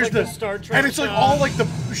 So it's there's like the Star Trek and it's like shot. all like the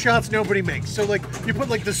shots nobody makes. So like, you put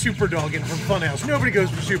like the Super Dog in from Funhouse. Nobody goes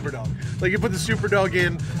for Super Dog. Like you put the Super Dog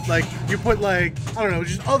in. Like you put like, I don't know,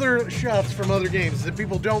 just other shots from other games that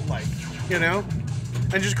people don't like. You know,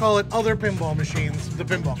 and just call it Other Pinball Machines, the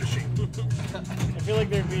pinball machine. I feel like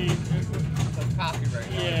there'd be.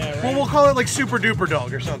 Copyright. Yeah, right. Well, we'll call it like Super Duper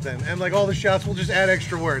Dog or something, and like all the shots, we'll just add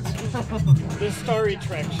extra words. The Starry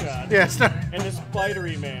Trek shot. Yeah, And the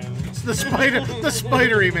Spidery Man. it's the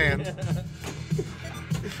Spidery Man.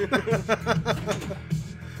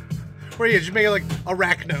 Where you just make it like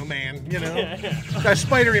Arachno Man, you know? Yeah. That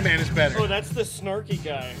Spidery Man is better. Oh, that's the snarky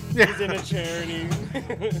guy. Yeah. He's in a chair and he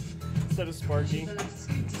instead of Sparky.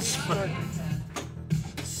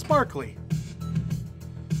 Sparkly.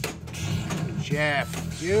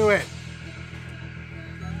 Jeff, do it.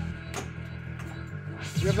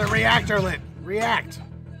 You have the reactor lit. React.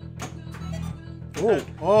 Oh, That'd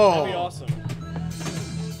be oh. awesome.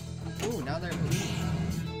 Ooh, now they're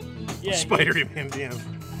Yeah. Spider-Man, damn.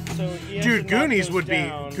 So he has Dude, to knock Goonies those would be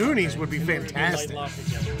down, Goonies would be in order to fantastic. light lock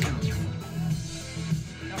again.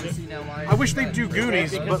 see now why. I wish they'd do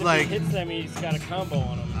Goonies, Because but if like, he hits them, he's got a combo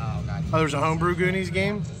on him. Oh, gotcha. oh, there's a homebrew Goonies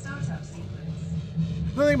game.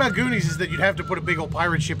 The thing about Goonies is that you'd have to put a big old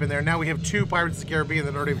pirate ship in there. Now we have 2 Pirates of the Caribbean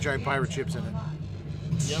that already have giant pirate ships in it.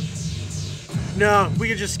 Yep. No, we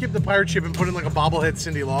could just skip the pirate ship and put in like a bobblehead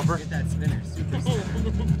Cyndi Lauper. Get that spinner, super spinner. He's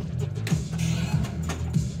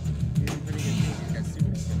in pretty good shape. He's got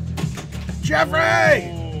super spinner.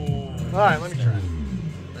 Jeffrey! Oh. All right, let me try.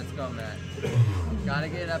 Let's go, Matt. Gotta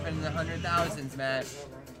get up in the 100,000s, Matt.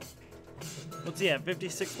 What's he at?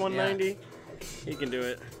 56, 190? He can do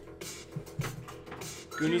it.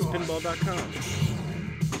 GooniesPinball.com.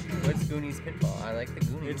 What's Goonies Pinball? I like the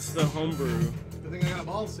Goonies. It's the homebrew. I think I got a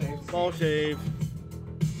ball saved. Ball shave.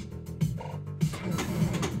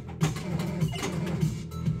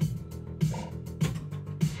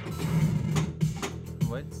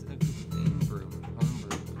 What's a homebrew?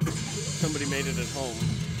 Homebrew. Somebody made it at home.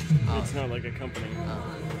 Oh. It's not like a company.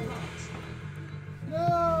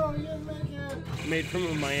 No, you didn't make it. Made from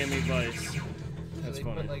a Miami Vice. That's They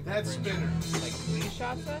funny. put, like, That's different, spinner. like Goonies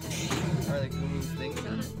shots on it? Or like Goonies things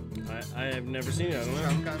on it? I have never seen it. I don't know.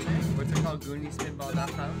 Trunk on there? What's it called?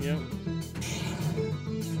 GooniesPinball.com? Yep.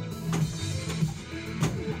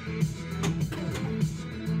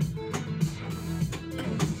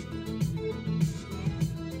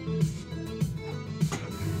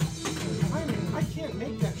 I can't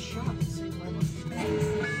make that shot to save my life.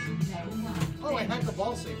 Oh, I had the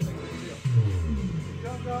ball save thing too.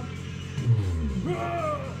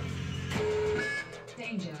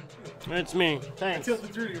 Danger. That's me. Thanks. Tilt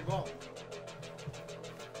it through to your ball.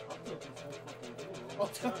 I'll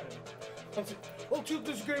tilt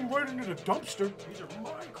this game right into the dumpster. These are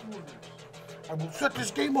my corners. I will set this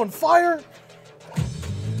game on fire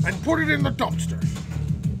and put it in the dumpster.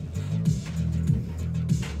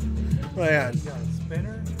 Oh, yeah. You got a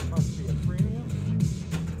spinner, must be a premium.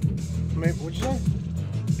 Maybe, what'd you say?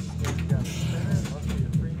 If you got a spinner, it must be a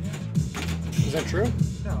premium. Is that true?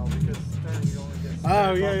 No, because spinner you only get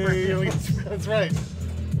Oh, spinner yeah. for premium. That's right.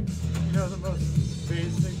 You know the most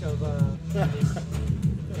basic of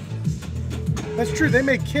That's true. They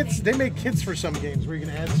make kits. They make kits for some games where you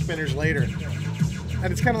can add spinners later,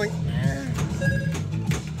 and it's kind of like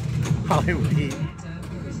Hollywood Heat.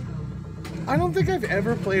 I don't think I've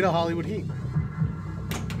ever played a Hollywood Heat.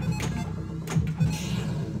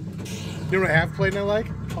 You know what I have played and I like?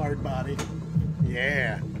 Hard Body.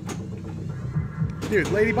 Yeah. Dude,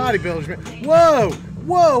 lady bodybuilders. Man. Whoa!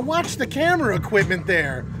 Whoa! Watch the camera equipment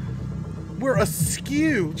there. We're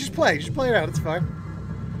askew. Just play it out. It's fine.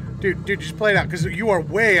 Dude, just play it out, because you are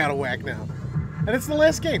way out of whack now. And it's the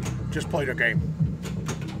last game. Just play the game.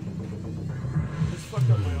 Just fucked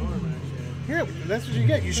up my arm, actually. Yeah, that's what you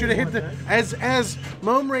get. You should have hit the... As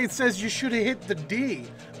Mom Wraith says, you should have hit the D.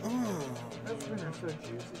 Oh. that spinner's so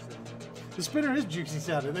juicy sounding. The spinner is juicy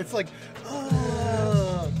sounding. It's like...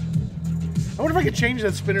 Oh. I wonder if I could change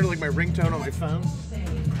that spinner to like my ringtone on my phone.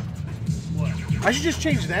 What? I should just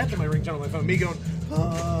change that to my ringtone on my phone. Me going...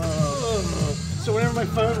 Oh. So whenever my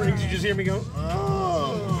phone rings, you just hear me go,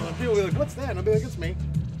 oh. And people will be like, what's that? And I'll be like, it's me.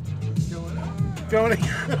 Going,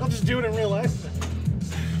 I'll just do it in real life.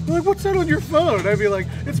 They're like, what's that on your phone? And I'd be like,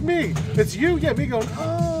 it's me. It's you? Yeah, me going,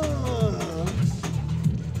 oh.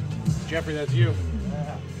 Jeffrey, that's you.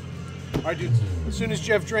 All right, dude, as soon as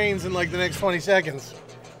Jeff drains in like the next 20 seconds,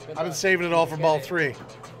 I've been saving it all for ball 3.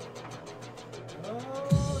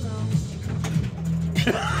 Oh,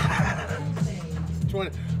 no.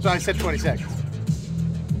 20, so I said 20 seconds.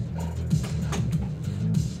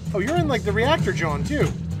 Oh, you're in like the reactor, John, too. Yeah, you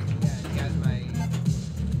got my.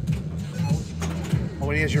 Oh,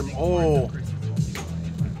 and he has your... Oh.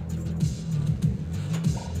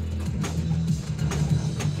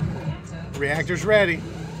 Reactor's ready.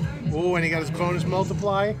 Oh, and he got his bonus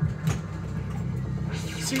multiply.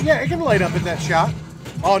 See, yeah, it can light up at that shot.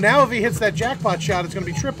 Oh, now if he hits that jackpot shot, it's going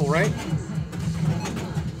to be triple, right?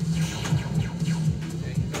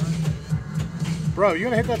 Bro, you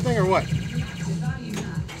going to hit that thing or what?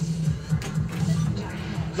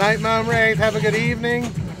 Night, Mom Wraith. Have a good evening.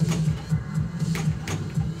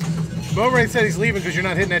 Mom Wraith said he's leaving because you're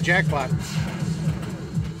not hitting that jackpot.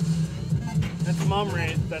 That's Mom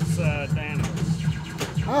Wraith. That's Diana.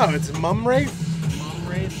 Oh, it's Mum Wraith? Mom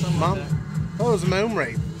Wraith, something Mom? like that. Oh, it was Mom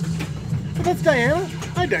Wraith. But that's Diana.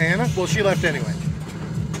 Hi, Diana. Well, she left anyway.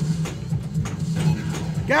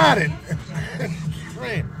 Got it.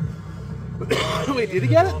 Great. Wait, did he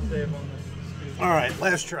get it? I'll save on this. All right,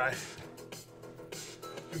 last try.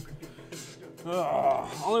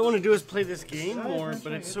 All I want to do is play this game more,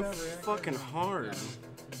 but it's so fucking hard.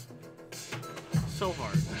 So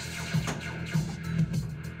hard.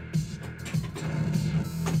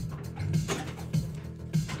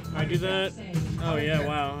 I do that? Oh yeah,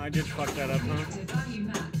 wow, I did fuck that up, huh?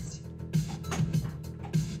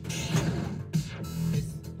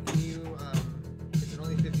 Is it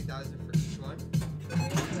only 50,000 for each one?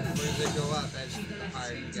 Or does it go up as the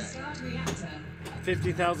higher you get?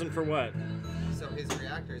 50,000 for what? So his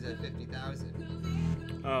reactor is at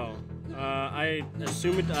 50,000. Oh, I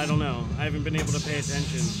assume it. I don't know. I haven't been able to pay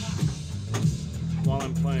attention while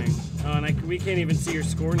I'm playing. Oh, and we can't even see your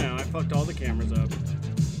score now. I fucked all the cameras up.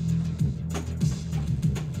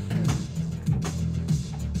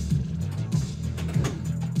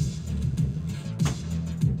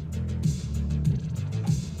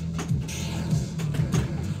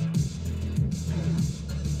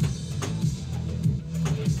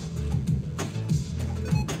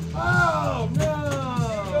 Oh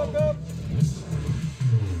no!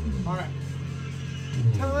 All right,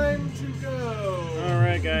 time to go. All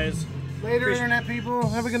right, guys. Later, internet people.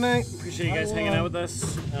 Have a good night. Appreciate you guys hanging out with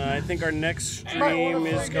us. I think our next stream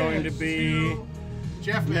is going to be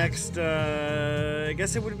Jeff next. I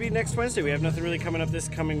guess it would be next Wednesday. We have nothing really coming up this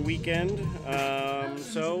coming weekend,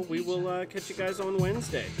 so we will catch you guys on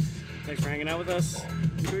Wednesday. Thanks for hanging out with us.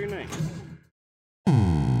 Enjoy your night.